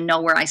don't even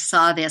know where I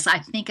saw this. I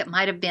think it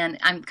might have been,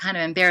 I'm kind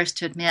of embarrassed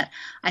to admit,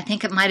 I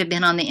think it might have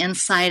been on the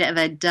inside of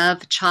a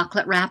Dove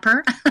chocolate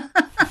wrapper.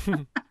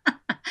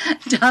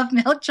 Dove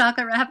milk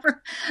chocolate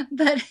wrapper.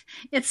 But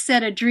it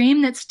said, a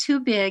dream that's too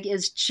big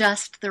is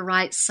just the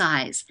right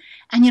size.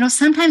 And,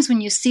 sometimes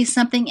when you see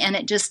something and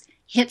it just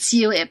hits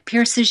you, it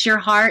pierces your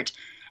heart,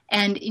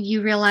 and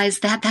you realize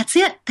that's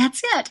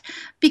it.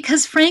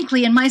 Because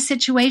frankly, in my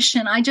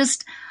situation,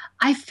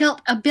 I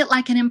felt a bit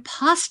like an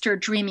imposter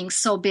dreaming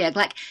so big.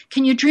 Like,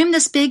 can you dream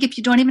this big if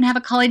you don't even have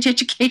a college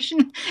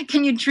education?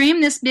 Can you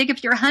dream this big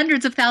if you're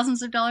hundreds of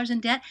thousands of dollars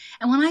in debt?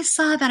 And when I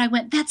saw that, I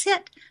went, that's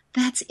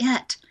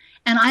it.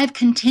 And I've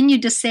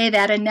continued to say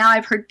that, and now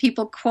I've heard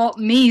people quote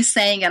me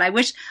saying it. I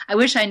wish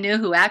I knew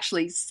who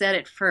actually said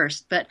it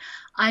first, but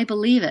I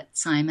believe it,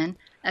 Simon.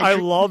 I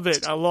love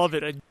it.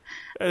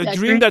 A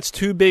dream that's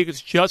too big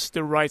is just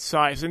the right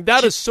size. And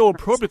that is so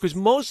appropriate, because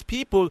most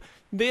people,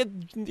 there's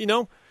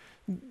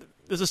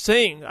a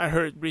saying I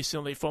heard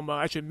recently from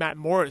actually Matt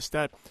Morris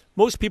that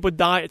most people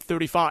die at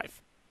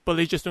 35, but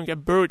they just don't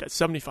get buried at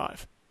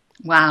 75.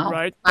 Wow.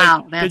 Right?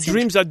 Wow. The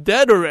dreams are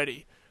dead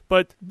already.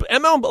 But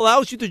MLM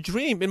allows you to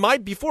dream.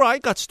 Before I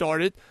got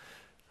started,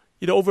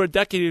 over a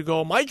decade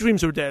ago, my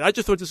dreams were dead. I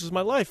just thought this was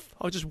my life.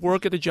 I'll just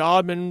work at a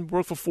job and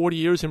work for 40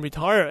 years and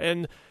retire.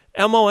 And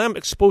MLM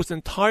exposed an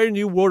entire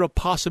new world of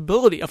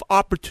possibility, of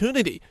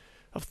opportunity,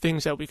 of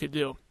things that we could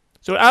do.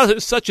 So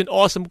it's such an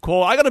awesome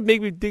call. I got to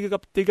maybe dig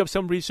up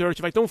some research.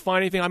 If I don't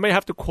find anything, I may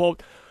have to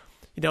quote,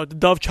 the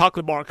Dove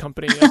Chocolate Bar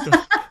Company.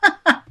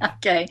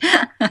 Okay.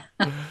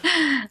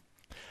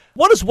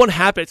 What is one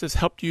habit that's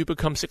helped you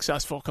become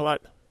successful,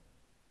 Colette?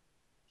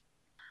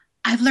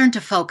 I've learned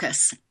to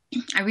focus.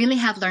 I really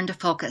have learned to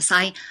focus.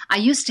 I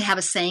used to have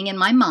a saying in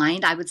my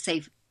mind, I would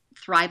say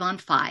thrive on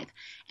 5.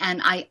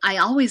 And I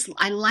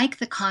like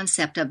the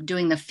concept of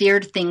doing the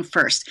feared thing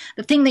first.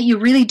 The thing that you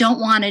really don't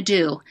want to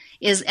do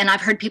is, and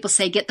I've heard people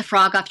say, get the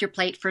frog off your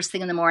plate first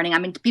thing in the morning. I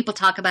mean, people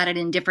talk about it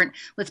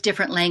with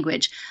different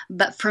language.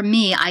 But for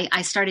me,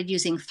 I started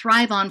using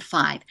thrive on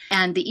 5.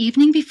 And the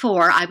evening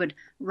before, I would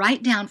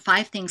write down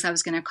 5 things I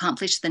was going to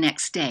accomplish the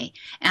next day.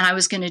 And I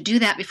was going to do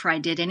that before I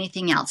did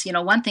anything else.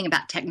 One thing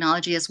about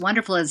technology, as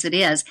wonderful as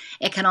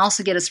it can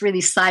also get us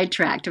really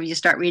sidetracked if you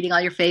start reading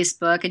all your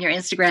Facebook and your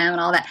Instagram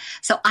and all that.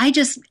 So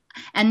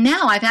and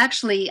now I've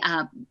actually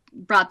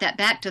brought that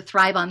back to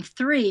thrive on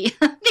 3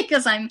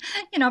 because I'm,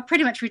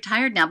 pretty much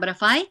retired now. But if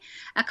I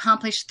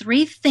accomplish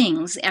 3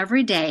 things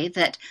every day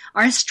that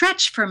are a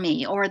stretch for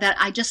me or that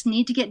I just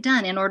need to get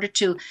done in order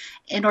to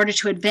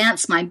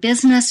advance my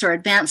business or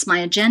advance my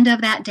agenda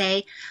of that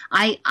day,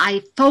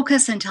 I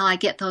focus until I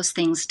get those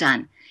things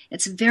done.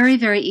 It's very,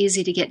 very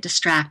easy to get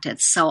distracted.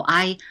 So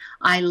I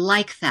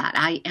like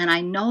that. And I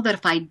know that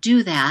if I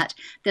do that,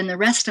 then the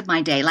rest of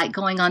my day, like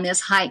going on this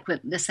hike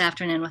this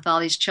afternoon with all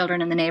these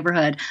children in the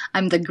neighborhood,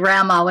 I'm the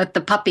grandma with the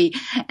puppy.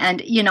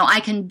 And, I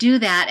can do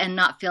that and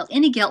not feel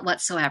any guilt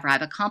whatsoever.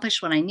 I've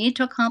accomplished what I need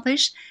to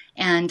accomplish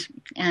and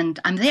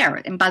I'm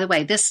there. And by the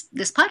way, this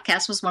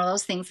podcast was one of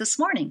those things this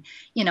morning.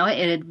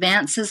 It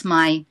advances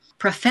my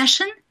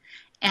profession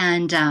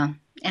and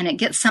it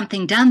gets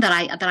something done that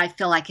I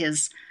feel like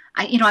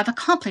I've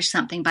accomplished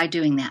something by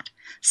doing that.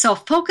 So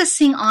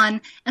focusing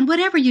on, and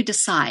whatever you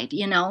decide,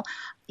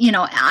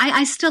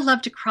 I still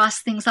love to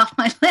cross things off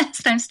my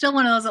list. I'm still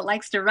one of those that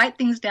likes to write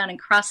things down and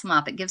cross them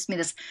off. It gives me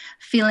this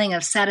feeling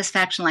of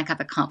satisfaction, like I've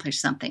accomplished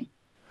something.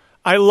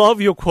 I love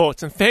your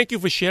quotes, and thank you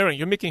for sharing.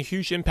 You're making a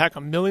huge impact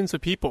on millions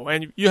of people.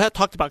 And you had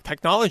talked about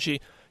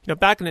technology.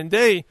 Back in the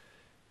day,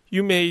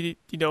 you may,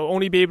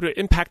 only be able to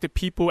impact the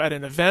people at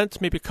an event,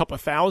 maybe a couple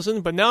of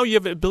thousand, but now you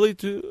have the ability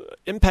to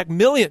impact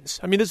millions.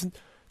 I mean, there's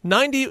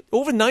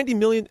over 90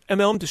 million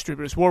MLM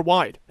distributors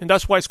worldwide, and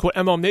that's why it's called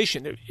MLM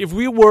Nation. If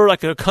we were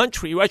like a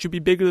country, we'd actually be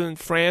bigger than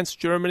France,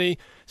 Germany,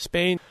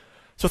 Spain.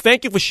 So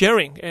thank you for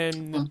sharing.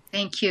 And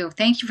thank you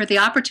for the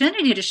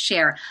opportunity to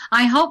share.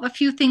 I hope a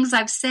few things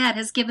I've said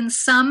has given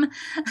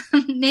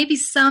maybe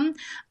some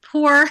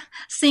poor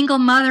single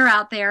mother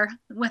out there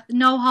with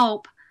no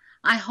hope.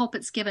 I hope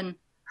it's given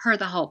her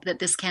the hope that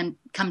this can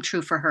come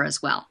true for her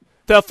as well.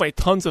 Definitely,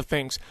 tons of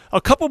things.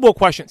 A couple more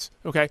questions,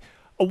 okay?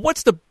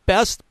 What's the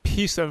best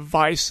piece of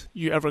advice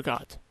you ever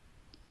got?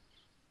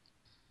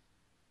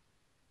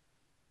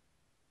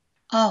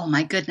 Oh,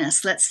 my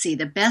goodness. Let's see.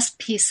 The best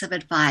piece of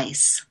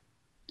advice.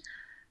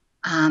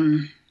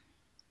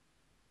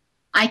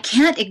 I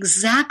can't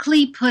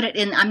exactly put it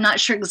in. I'm not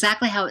sure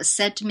exactly how it was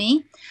said to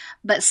me,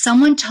 but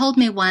someone told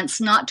me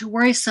once not to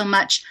worry so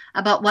much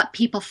about what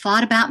people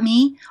thought about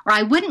me, or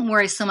I wouldn't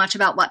worry so much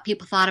about what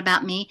people thought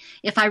about me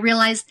if I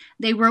realized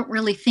they weren't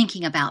really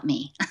thinking about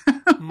me.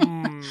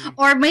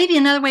 Or maybe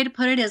another way to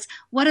put it is,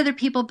 what other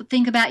people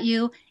think about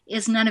you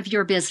is none of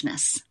your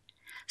business.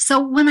 So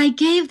when I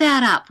gave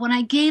that up, when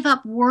I gave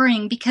up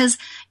worrying, because,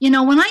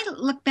 when I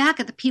look back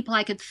at the people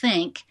I could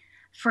thank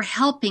for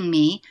helping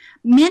me,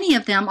 many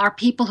of them are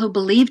people who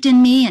believed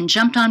in me and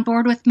jumped on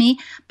board with me,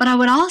 but I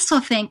would also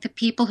thank the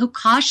people who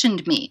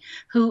cautioned me,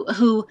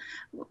 who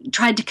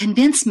tried to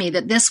convince me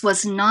that this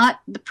was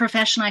not the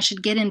profession I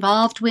should get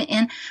involved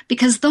in,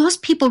 because those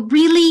people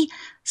really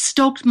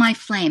stoked my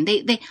flame.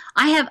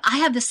 I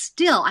have this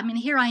still. I mean,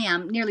 here I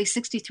am, nearly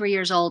 63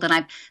 years old, and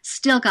I've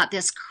still got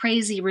this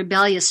crazy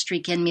rebellious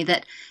streak in me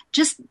that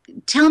just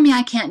tell me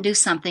I can't do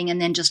something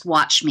and then just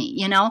watch me.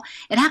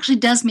 It actually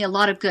does me a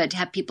lot of good to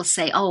have people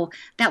say, "Oh,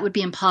 that would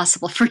be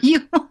impossible for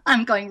you."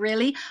 I'm going,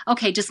 "Really?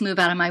 Okay, just move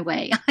out of my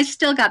way." I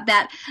still got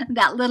that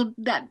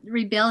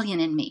rebellion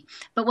in me.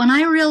 But when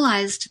I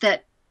realized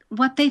that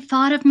what they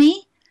thought of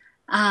me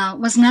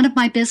was none of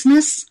my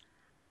business,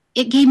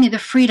 it gave me the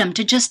freedom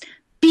to just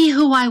be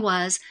who I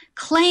was,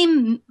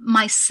 claim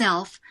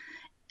myself,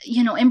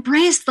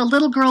 embrace the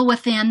little girl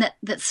within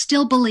that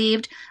still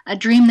believed a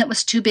dream that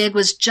was too big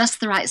was just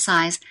the right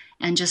size,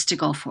 and just to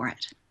go for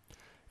it.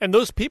 And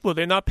those people,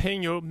 they're not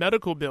paying your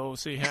medical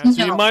bills you have. No.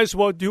 So you might as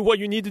well do what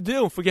you need to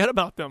do and forget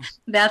about them.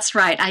 That's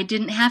right. I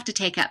didn't have to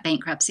take out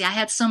bankruptcy. I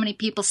had so many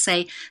people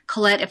say,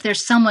 "Colette, if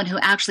there's someone who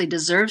actually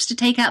deserves to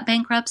take out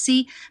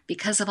bankruptcy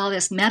because of all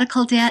this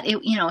medical debt,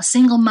 a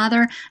single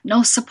mother,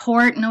 no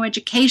support, no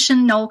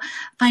education, no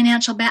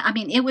financial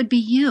it would be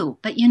you."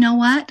 But you know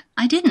what?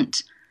 I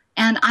didn't.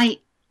 And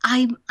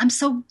I'm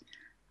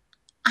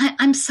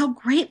so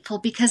grateful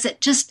because it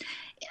just,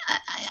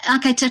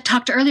 like I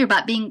talked earlier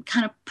about being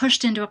kind of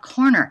pushed into a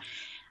corner.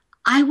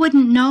 I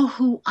wouldn't know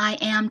who I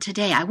am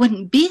today. I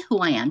wouldn't be who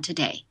I am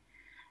today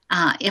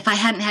if I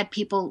hadn't had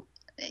people,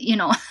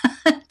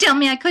 tell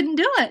me I couldn't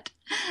do it.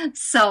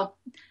 So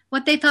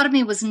what they thought of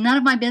me was none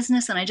of my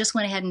business, and I just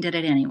went ahead and did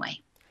it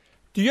anyway.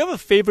 Do you have a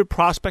favorite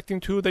prospecting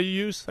tool that you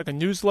use, like a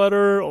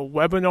newsletter or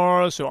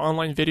webinars or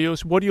online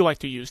videos? What do you like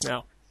to use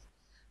now?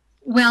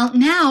 Well,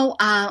 now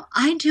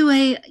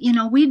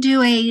we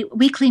do a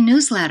weekly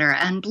newsletter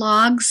and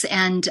blogs,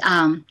 and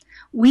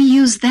we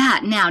use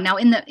that now. Now,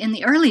 in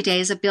the early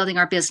days of building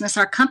our business,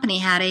 our company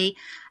had a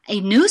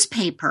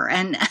newspaper,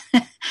 and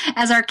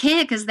as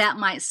archaic as that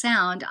might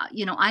sound,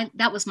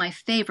 that was my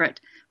favorite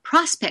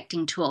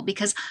prospecting tool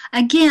because,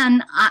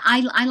 again,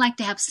 I like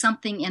to have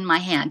something in my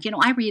hand.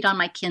 I read on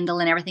my Kindle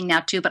and everything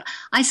now too, but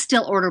I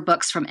still order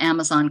books from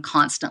Amazon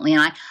constantly,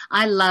 and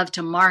I love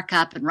to mark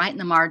up and write in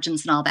the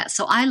margins and all that.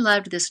 So I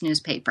loved this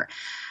newspaper.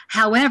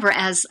 However,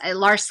 as a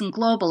Larson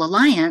Global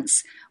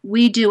Alliance,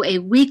 we do a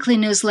weekly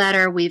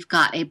newsletter. We've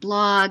got a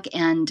blog,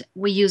 and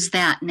we use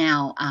that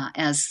now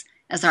as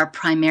our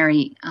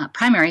primary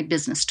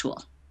business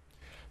tool.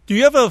 Do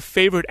you have a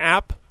favorite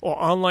app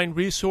or online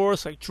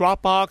resource like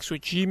Dropbox or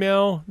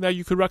Gmail that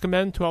you could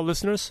recommend to our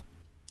listeners?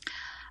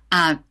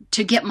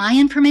 To get my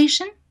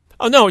information?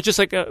 Oh, no, it's just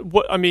like,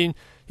 in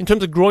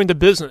terms of growing the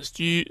business,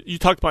 you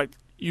talked about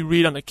you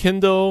read on the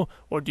Kindle,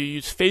 or do you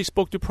use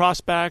Facebook to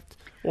prospect,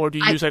 or do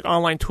you use like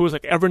online tools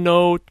like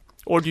Evernote,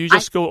 or do you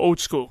just go old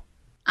school?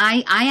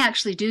 I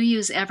actually do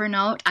use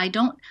Evernote. I've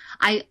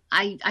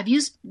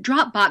used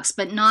Dropbox,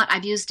 but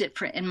I've used it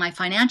in my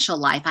financial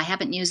life. I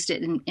haven't used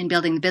it in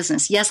building the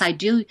business. Yes, I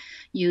do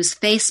use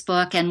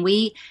Facebook, and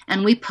we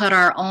put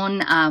our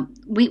own,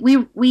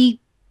 we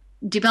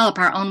develop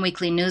our own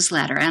weekly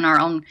newsletter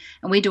and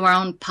we do our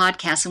own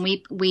podcasts, and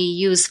we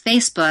use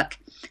Facebook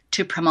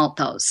to promote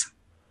those.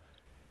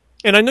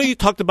 And I know you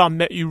talked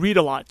about you read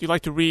a lot. You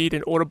like to read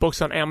and order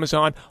books on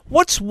Amazon.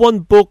 What's one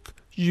book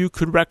you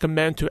could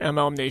recommend to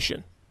MLM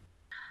Nation?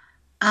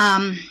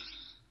 One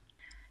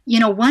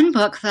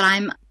book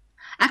that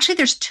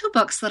there's two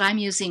books that I'm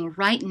using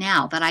right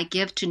now that I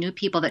give to new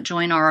people that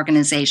join our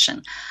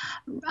organization.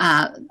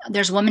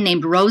 There's a woman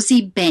named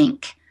Rosie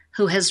Bank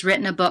who has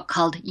written a book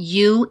called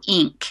You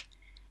Inc.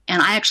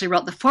 And I actually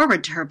wrote the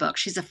foreword to her book.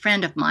 She's a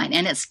friend of mine,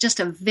 and it's just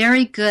a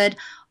very good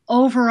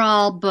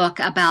overall book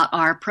about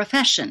our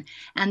profession.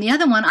 And the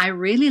other one I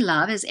really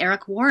love is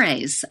Eric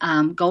Warre's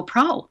Go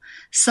Pro.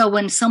 So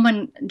when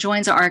someone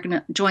joins our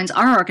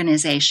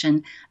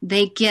organization,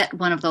 they get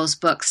one of those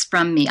books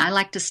from me. I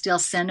like to still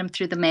send them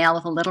through the mail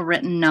with a little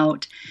written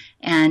note.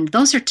 And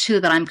those are two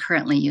that I'm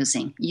currently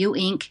using, You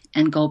Inc.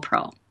 and Go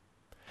Pro.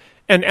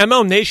 And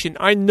MLM Nation,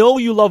 I know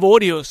you love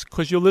audios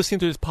because you're listening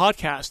to this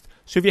podcast.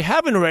 So if you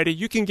haven't already,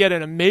 you can get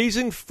an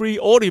amazing free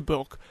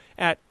audiobook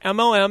at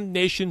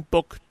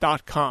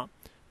MLMNationBook.com.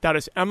 That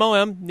is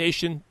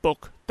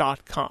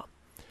MLMNationBook.com.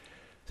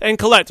 And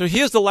Colette, so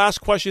here's the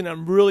last question.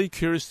 I'm really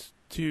curious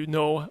to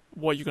know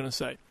what you're going to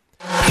say.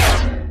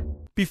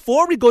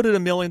 Before we go to the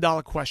 $1 million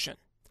question,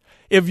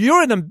 if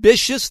you're an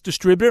ambitious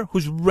distributor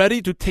who's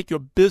ready to take your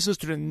business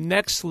to the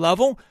next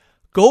level,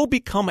 go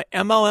become an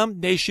MLM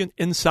Nation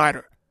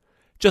Insider.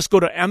 Just go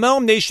to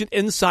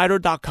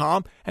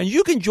MLMNationInsider.com and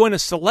you can join a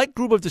select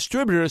group of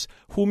distributors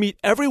who meet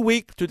every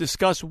week to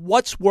discuss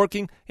what's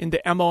working in the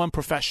MLM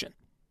profession.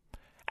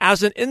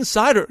 As an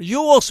insider,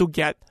 you'll also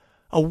get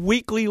a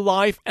weekly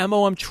live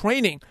MLM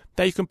training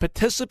that you can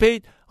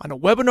participate on a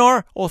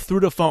webinar or through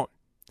the phone.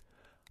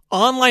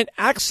 Online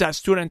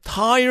access to an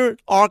entire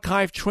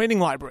archive training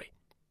library.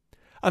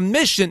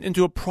 Admission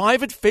into a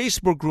private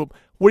Facebook group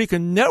where you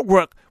can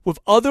network with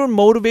other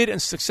motivated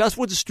and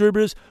successful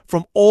distributors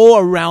from all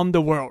around the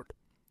world.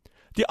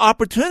 The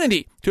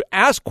opportunity to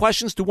ask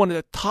questions to one of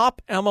the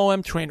top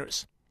MLM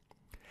trainers.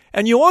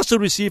 And you also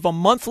receive a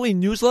monthly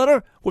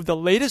newsletter with the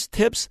latest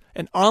tips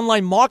and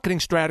online marketing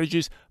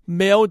strategies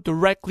mailed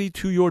directly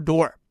to your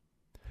door.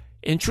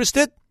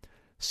 Interested?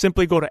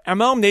 Simply go to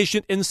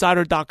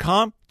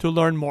MLMNationInsider.com to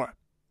learn more.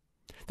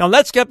 Now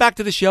let's get back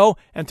to the show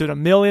and to the $1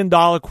 million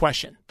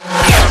question.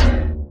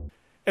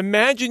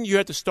 Imagine you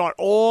had to start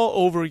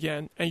all over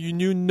again and you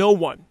knew no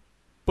one,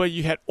 but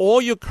you had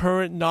all your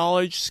current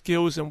knowledge,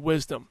 skills, and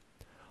wisdom.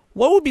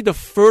 What would be the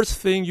first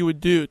thing you would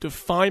do to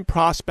find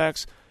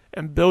prospects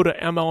and build an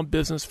MLM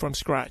business from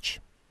scratch?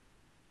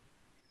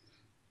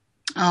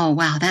 Oh,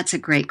 wow. That's a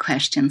great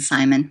question,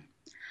 Simon.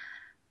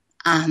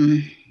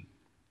 I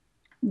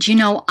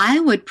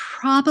would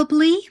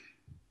probably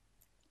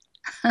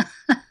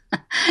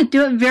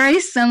do it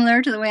very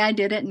similar to the way I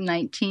did it in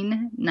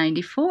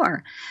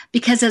 1994.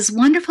 Because as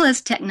wonderful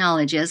as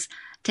technology is,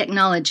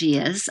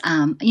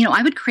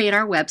 I would create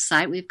our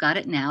website. We've got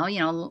it now,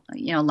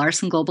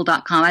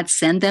 LarsonGlobal.com. I'd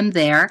send them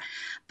there.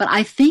 But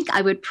I think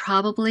I would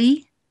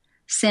probably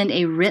send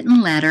a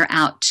written letter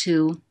out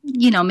to,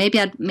 maybe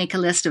I'd make a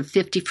list of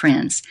 50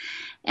 friends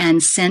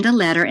and send a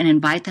letter and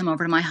invite them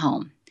over to my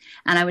home.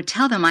 And I would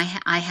tell them I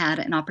had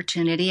an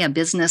opportunity, a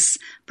business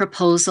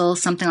proposal,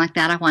 something like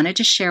that I wanted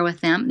to share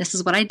with them. This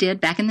is what I did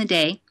back in the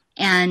day.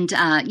 And,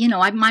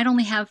 I might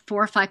only have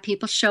 4 or 5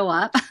 people show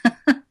up,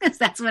 because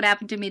that's what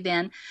happened to me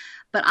then.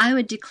 But I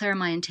would declare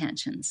my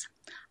intentions.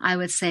 I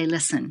would say,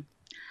 listen,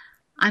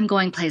 I'm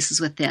going places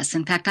with this.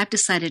 In fact, I've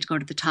decided to go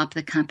to the top of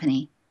the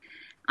company.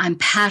 I'm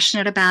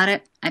passionate about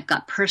it. I've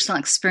got personal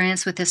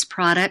experience with this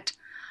product.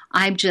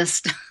 I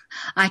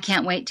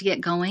can't wait to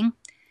get going.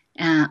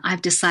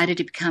 I've decided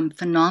to become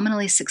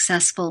phenomenally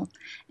successful,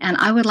 and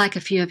I would like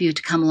a few of you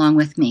to come along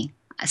with me.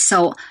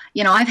 So,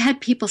 I've had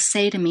people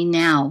say to me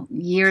now,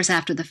 years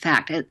after the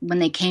fact, when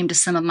they came to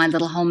some of my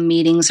little home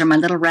meetings or my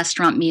little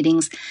restaurant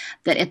meetings,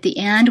 that at the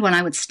end, when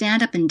I would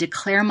stand up and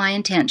declare my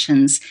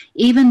intentions,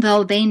 even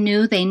though they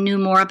knew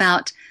more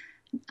about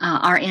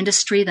our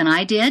industry than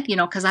I did,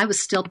 because I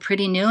was still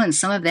pretty new and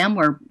some of them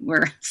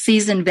were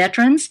seasoned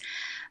veterans.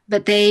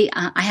 But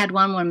I had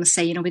one woman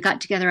say, we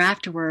got together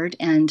afterward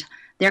and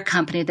their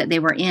company that they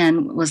were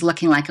in was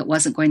looking like it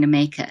wasn't going to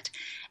make it.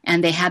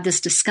 And they had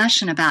this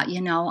discussion about,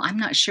 I'm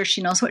not sure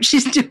she knows what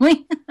she's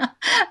doing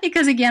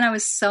because, again, I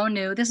was so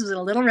new. This was a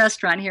little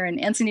restaurant here in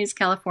Encinitas,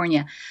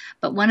 California.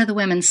 But one of the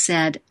women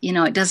said,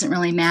 it doesn't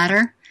really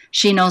matter.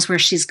 She knows where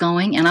she's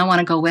going, and I want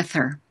to go with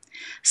her.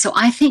 So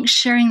I think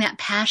sharing that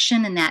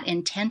passion and that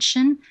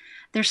intention,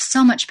 there's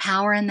so much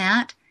power in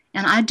that.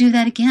 And I'd do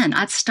that again.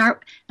 I'd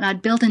start and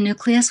I'd build a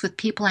nucleus with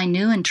people I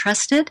knew and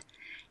trusted.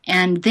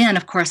 And then,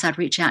 of course, I'd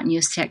reach out and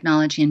use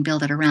technology and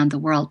build it around the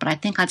world. But I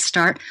think I'd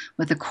start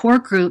with a core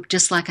group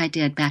just like I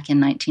did back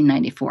in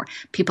 1994.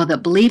 People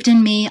that believed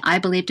in me, I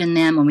believed in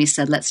them, and we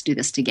said, let's do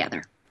this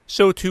together.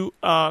 So to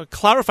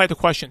clarify the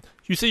question,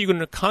 you said you're going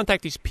to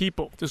contact these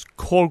people, this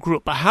core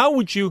group. But how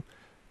would you,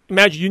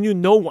 imagine you knew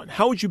no one,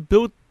 how would you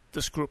build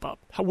this group up?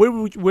 Where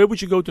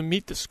would you go to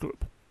meet this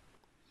group?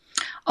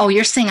 Oh,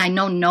 you're saying I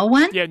know no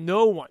one? Yeah,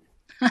 no one.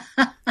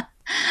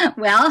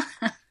 Well,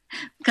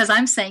 because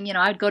I'm saying,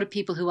 I would go to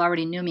people who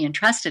already knew me and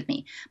trusted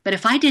me. But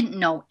if I didn't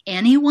know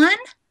anyone,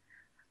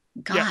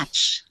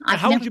 gosh. Yeah.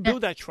 How would you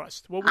build that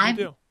trust? What would you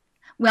do?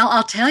 Well,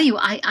 I'll tell you,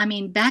 I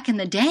mean, back in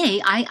the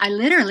day, I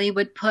literally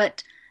would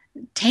put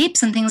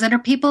tapes and things under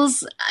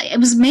people's, it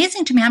was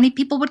amazing to me how many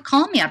people would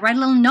call me. I'd write a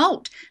little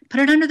note,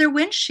 put it under their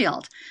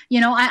windshield.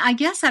 I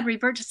guess I'd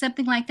revert to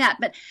something like that.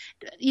 But,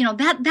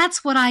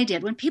 that's what I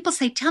did. When people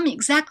say, tell me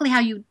exactly how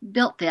you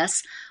built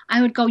this,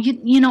 I would go,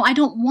 I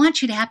don't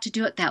want you to have to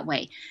do it that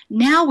way.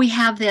 Now we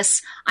have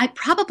this,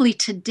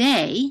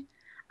 today,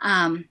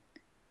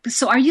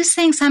 so are you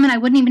saying, Simon, I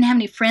wouldn't even have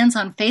any friends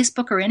on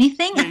Facebook or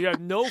anything? Yeah, you have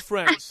no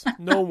friends.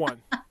 No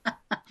one.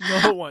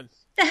 No one.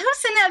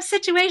 Who's in that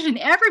situation?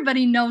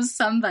 Everybody knows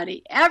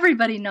somebody.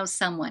 Everybody knows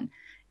someone,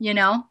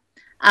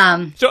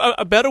 So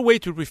a better way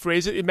to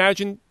rephrase it,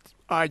 imagine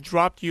I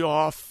dropped you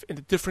off in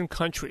a different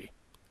country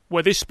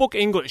where they spoke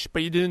English,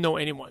 but you didn't know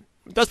anyone.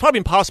 That's probably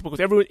impossible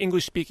because every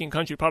English-speaking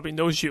country probably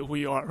knows you, who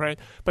you are, right?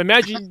 But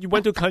imagine you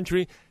went to a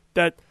country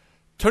that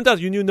turned out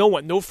you knew no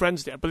one, no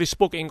friends there, but they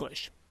spoke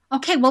English.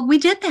 Okay, well, we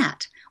did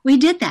that.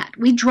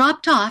 We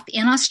dropped off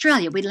in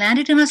Australia. We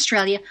landed in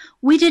Australia.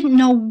 We didn't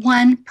know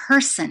one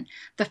person.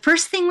 The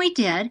first thing we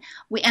did,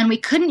 we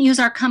couldn't use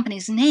our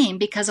company's name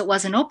because it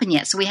wasn't open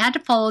yet. So we had to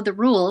follow the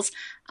rules,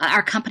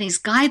 our company's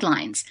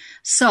guidelines.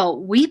 So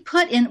we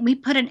put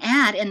an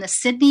ad in the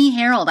Sydney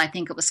Herald, I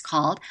think it was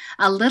called,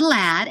 a little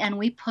ad, and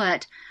we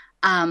put,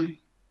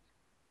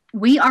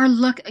 we are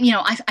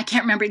I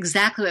can't remember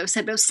exactly what it was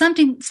said, but it was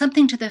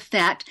something to the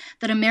effect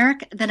that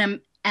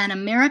an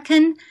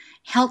American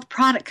health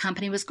product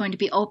company was going to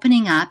be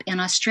opening up in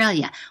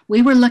Australia.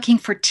 We were looking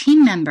for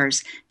team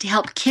members to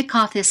help kick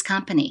off this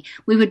company.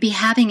 We would be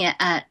having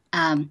a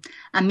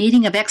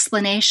meeting of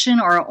explanation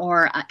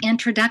or an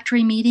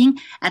introductory meeting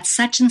at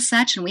such and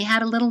such, and we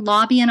had a little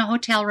lobby in a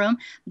hotel room.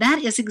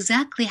 That is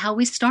exactly how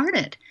we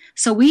started.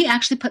 So we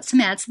actually put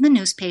some ads in the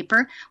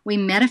newspaper. We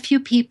met a few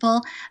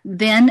people.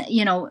 Then,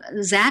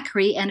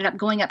 Zachary ended up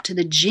going up to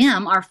the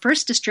gym. Our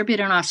first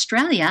distributor in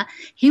Australia,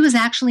 he was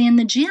actually in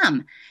the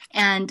gym.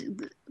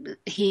 And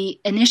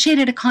he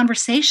initiated a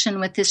conversation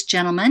with this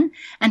gentleman,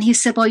 and he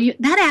said, well,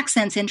 that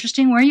accent's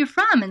interesting. Where are you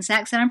from? And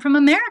Zach said, I'm from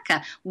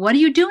America. What are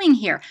you doing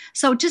here?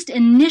 So just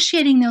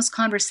initiating those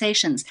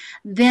conversations.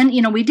 Then,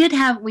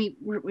 we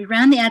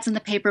ran the ads in the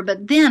paper,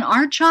 but then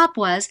our job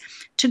was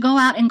to go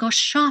out and go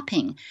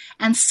shopping.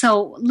 And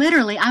so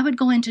literally I would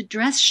go into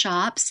dress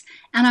shops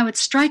and I would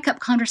strike up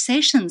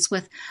conversations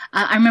with,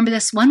 I remember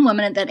this one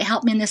woman that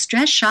helped me in this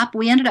dress shop.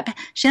 She ended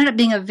up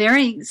being a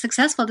very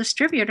successful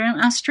distributor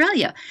in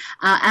Australia.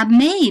 A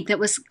maid that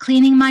was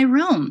cleaning my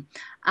room.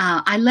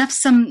 I left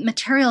some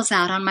materials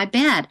out on my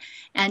bed,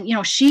 and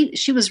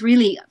she was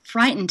really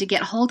frightened to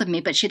get hold of me,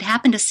 but she'd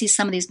happened to see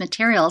some of these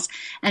materials,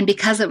 and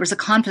because there was a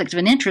conflict of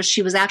an interest,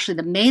 she was actually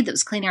the maid that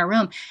was cleaning our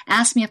room,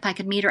 asked me if I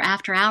could meet her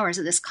after hours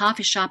at this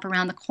coffee shop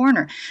around the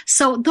corner.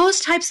 So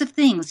those types of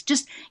things,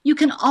 you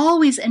can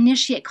always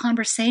initiate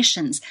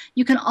conversations.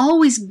 You can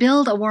always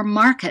build a warm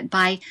market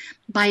by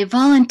by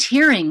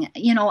volunteering.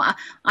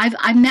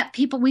 I've met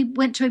people. We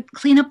went to a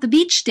clean up the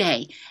beach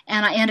day,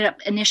 and I ended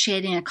up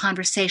initiating a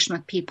conversation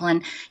with people.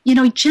 And,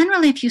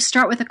 generally if you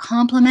start with a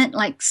compliment,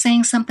 like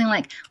saying something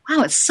like,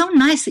 wow, it's so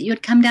nice that you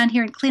would come down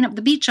here and clean up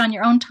the beach on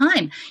your own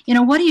time.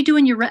 What do you do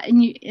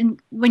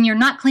when you're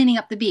not cleaning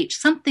up the beach?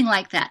 Something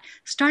like that.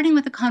 Starting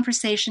with a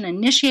conversation,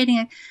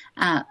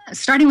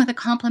 starting with a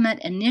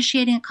compliment,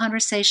 initiating a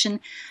conversation,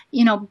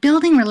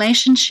 building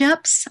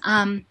relationships,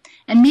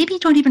 and maybe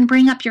don't even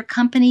bring up your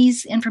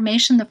company's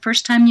information the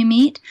first time you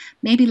meet.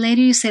 Maybe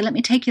later you say, let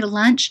me take you to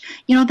lunch.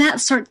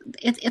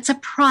 It's a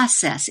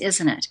process,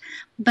 isn't it?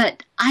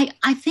 But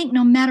I think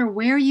no matter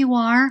where you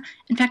are,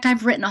 in fact,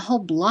 I've written a whole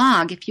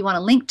blog, if you want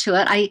to link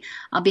to it,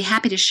 I'll be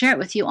happy to share it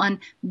with you, on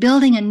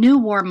building a new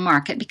warm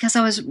market, because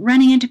I was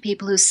running into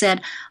people who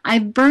said,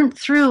 I've burned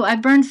through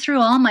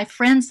all my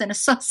friends and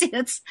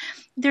associates.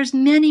 There's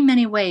many,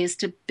 many ways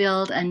to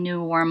build a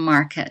new warm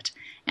market.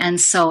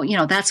 And so,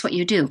 that's what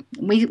you do.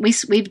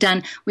 We've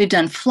done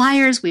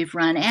flyers, we've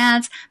run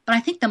ads, but I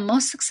think the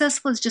most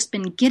successful has just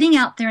been getting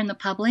out there in the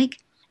public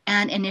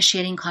and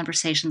initiating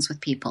conversations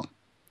with people.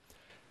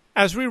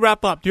 As we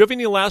wrap up, do you have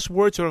any last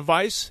words or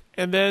advice?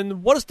 And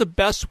then what is the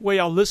best way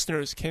our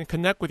listeners can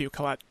connect with you,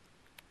 Colette?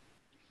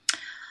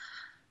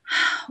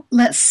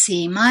 Let's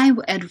see. My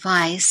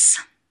advice,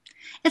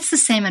 it's the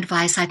same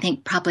advice I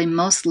think probably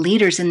most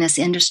leaders in this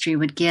industry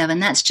would give,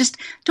 and that's just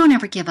don't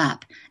ever give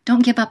up.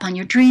 Don't give up on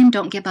your dream.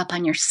 Don't give up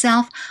on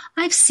yourself.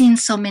 I've seen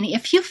so many.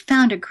 If you've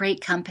found a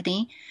great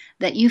company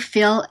that you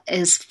feel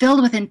is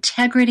filled with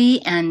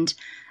integrity and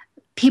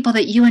people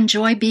that you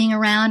enjoy being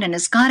around, and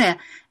has got a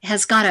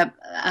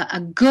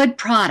good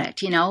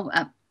product,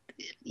 I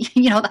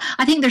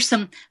think there's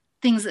some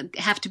things that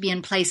have to be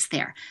in place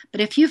there.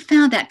 But if you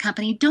found that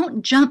company,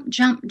 don't jump.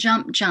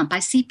 I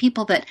see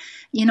people that,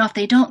 if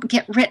they don't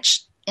get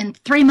rich in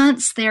 3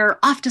 months, they're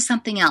off to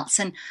something else.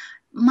 And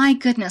my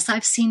goodness,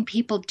 I've seen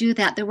people do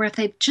that. Where if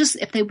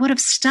they would have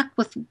stuck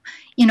with,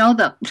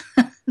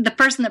 the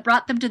person that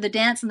brought them to the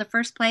dance in the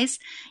first place,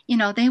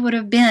 they would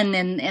have been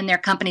in their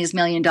company's $1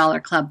 million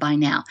club by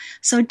now.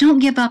 So don't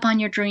give up on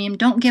your dream.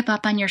 Don't give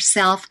up on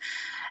yourself.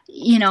 Do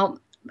you know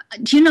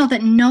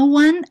that no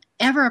one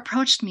ever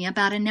approached me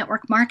about the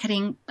network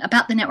marketing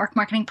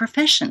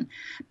profession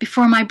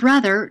before my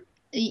brother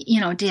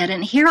did.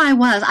 And here I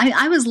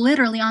was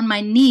literally on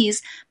my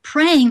knees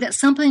praying that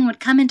something would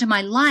come into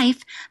my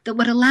life that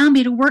would allow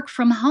me to work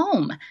from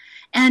home.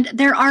 And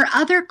there are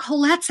other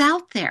Colettes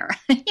out there.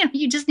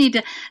 You just need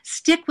to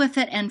stick with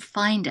it and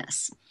find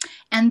us.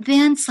 And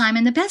then,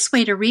 Simon, the best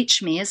way to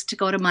reach me is to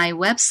go to my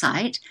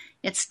website.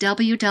 It's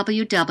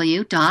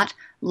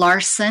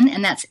www.larsen,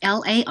 and that's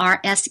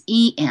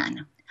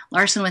Larsen,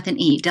 Larsen with an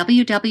E,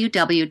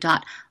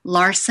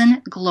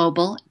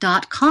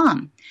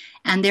 www.larsenglobal.com.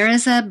 And there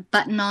is a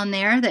button on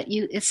there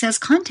it says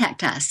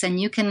contact us,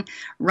 and you can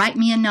write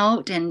me a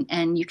note,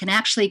 and you can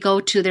actually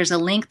there's a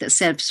link that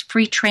says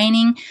free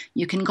training.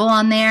 You can go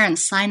on there and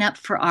sign up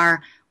for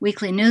our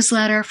weekly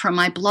newsletter, for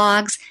my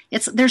blogs.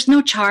 There's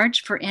no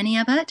charge for any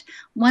of it.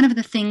 One of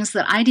the things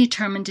that I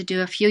determined to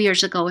do a few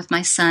years ago with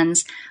my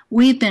sons,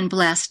 we've been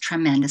blessed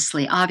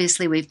tremendously.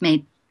 Obviously, we've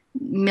made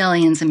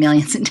millions and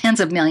millions and tens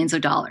of millions of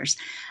dollars.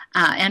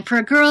 And for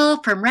a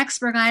girl from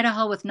Rexburg,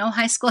 Idaho, with no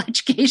high school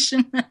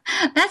education,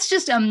 that's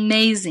just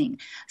amazing.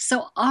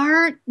 So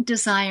our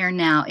desire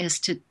now is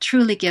to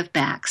truly give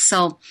back.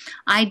 So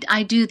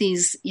I do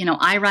these,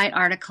 I write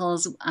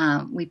articles,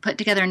 we put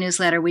together a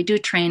newsletter, we do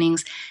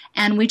trainings,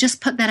 and we just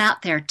put that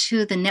out there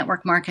to the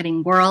network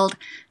marketing world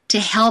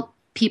to help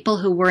people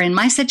who were in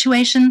my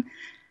situation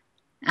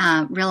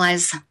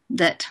realize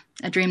that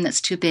a dream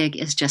that's too big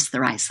is just the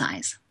right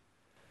size.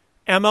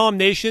 MLM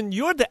Nation,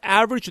 you're the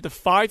average of the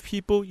 5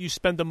 people you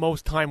spend the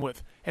most time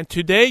with. And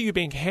today you've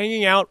been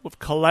hanging out with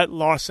Colette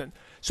Larsen.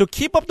 So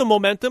keep up the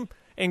momentum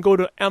and go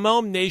to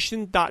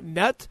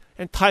MLMNation.net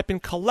and type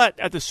in Colette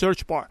at the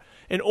search bar.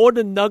 And all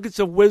the nuggets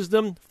of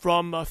wisdom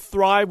from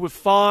Thrive with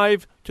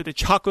 5 to the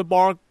chocolate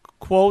bar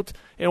quote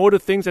and all the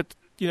things that,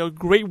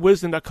 great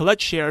wisdom that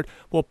Colette shared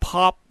will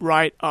pop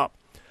right up.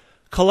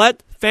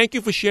 Colette, thank you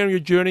for sharing your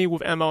journey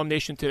with MLM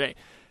Nation today.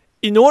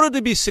 In order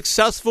to be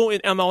successful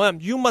in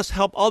MLM, you must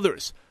help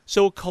others.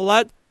 So,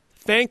 Colette,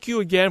 thank you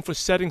again for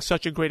setting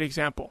such a great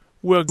example.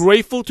 We're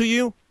grateful to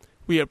you.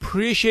 We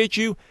appreciate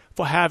you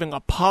for having a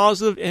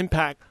positive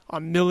impact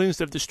on millions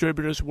of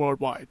distributors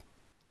worldwide.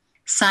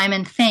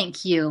 Simon,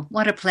 thank you.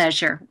 What a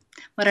pleasure.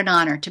 What an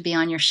honor to be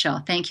on your show.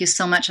 Thank you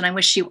so much. And I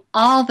wish you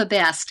all the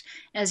best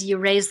as you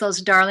raise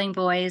those darling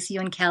boys,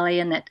 you and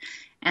Kelly, and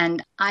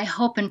I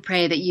hope and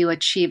pray that you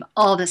achieve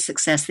all the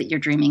success that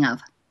you're dreaming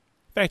of.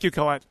 Thank you,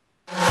 Colette.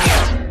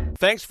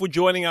 Thanks for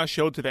joining our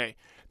show today.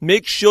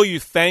 Make sure you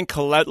thank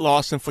Colette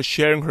Larsen for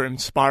sharing her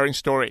inspiring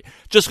story.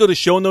 Just go to the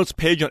show notes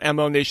page on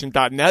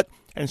MLMNation.net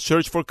and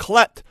search for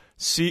Colette,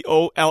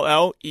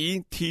 Collette,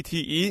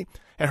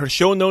 and her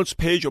show notes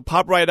page will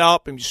pop right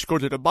up, and you scroll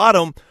to the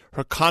bottom,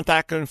 her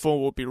contact info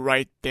will be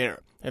right there.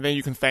 and then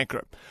you can thank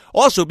her.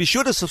 Also, be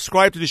sure to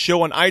subscribe to the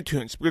show on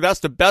iTunes, because that's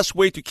the best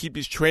way to keep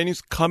these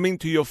trainings coming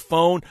to your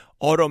phone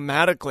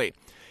automatically.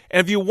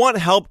 And if you want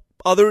to help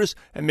others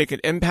and make an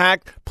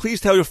impact,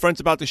 please tell your friends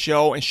about the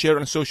show and share it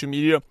on social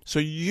media so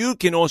you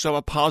can also have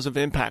a positive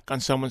impact on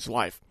someone's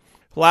life.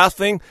 Last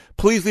thing,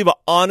 please leave an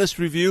honest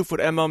review for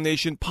the MLM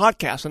Nation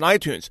podcast on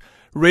iTunes.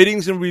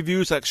 Ratings and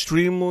reviews are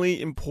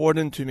extremely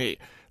important to me.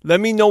 Let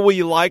me know what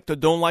you liked or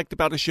don't like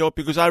about the show,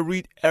 because I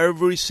read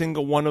every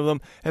single one of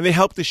them, and they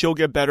help the show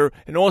get better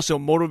and also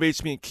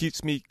motivates me and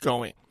keeps me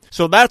going.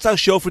 So that's our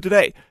show for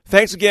today.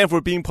 Thanks again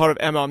for being part of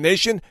MLM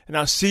Nation, and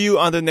I'll see you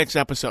on the next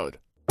episode.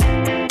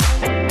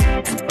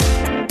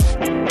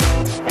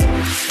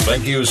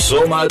 Thank you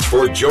so much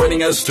for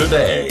joining us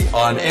today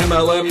on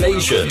MLM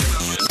Nation.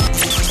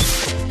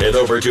 Head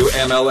over to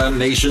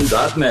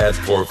MLMNation.net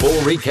for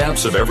full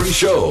recaps of every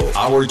show,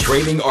 our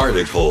training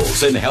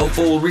articles, and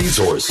helpful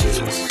resources.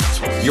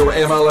 Your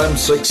MLM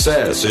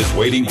success is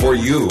waiting for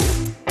you.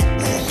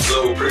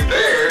 So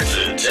prepare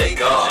to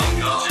take off.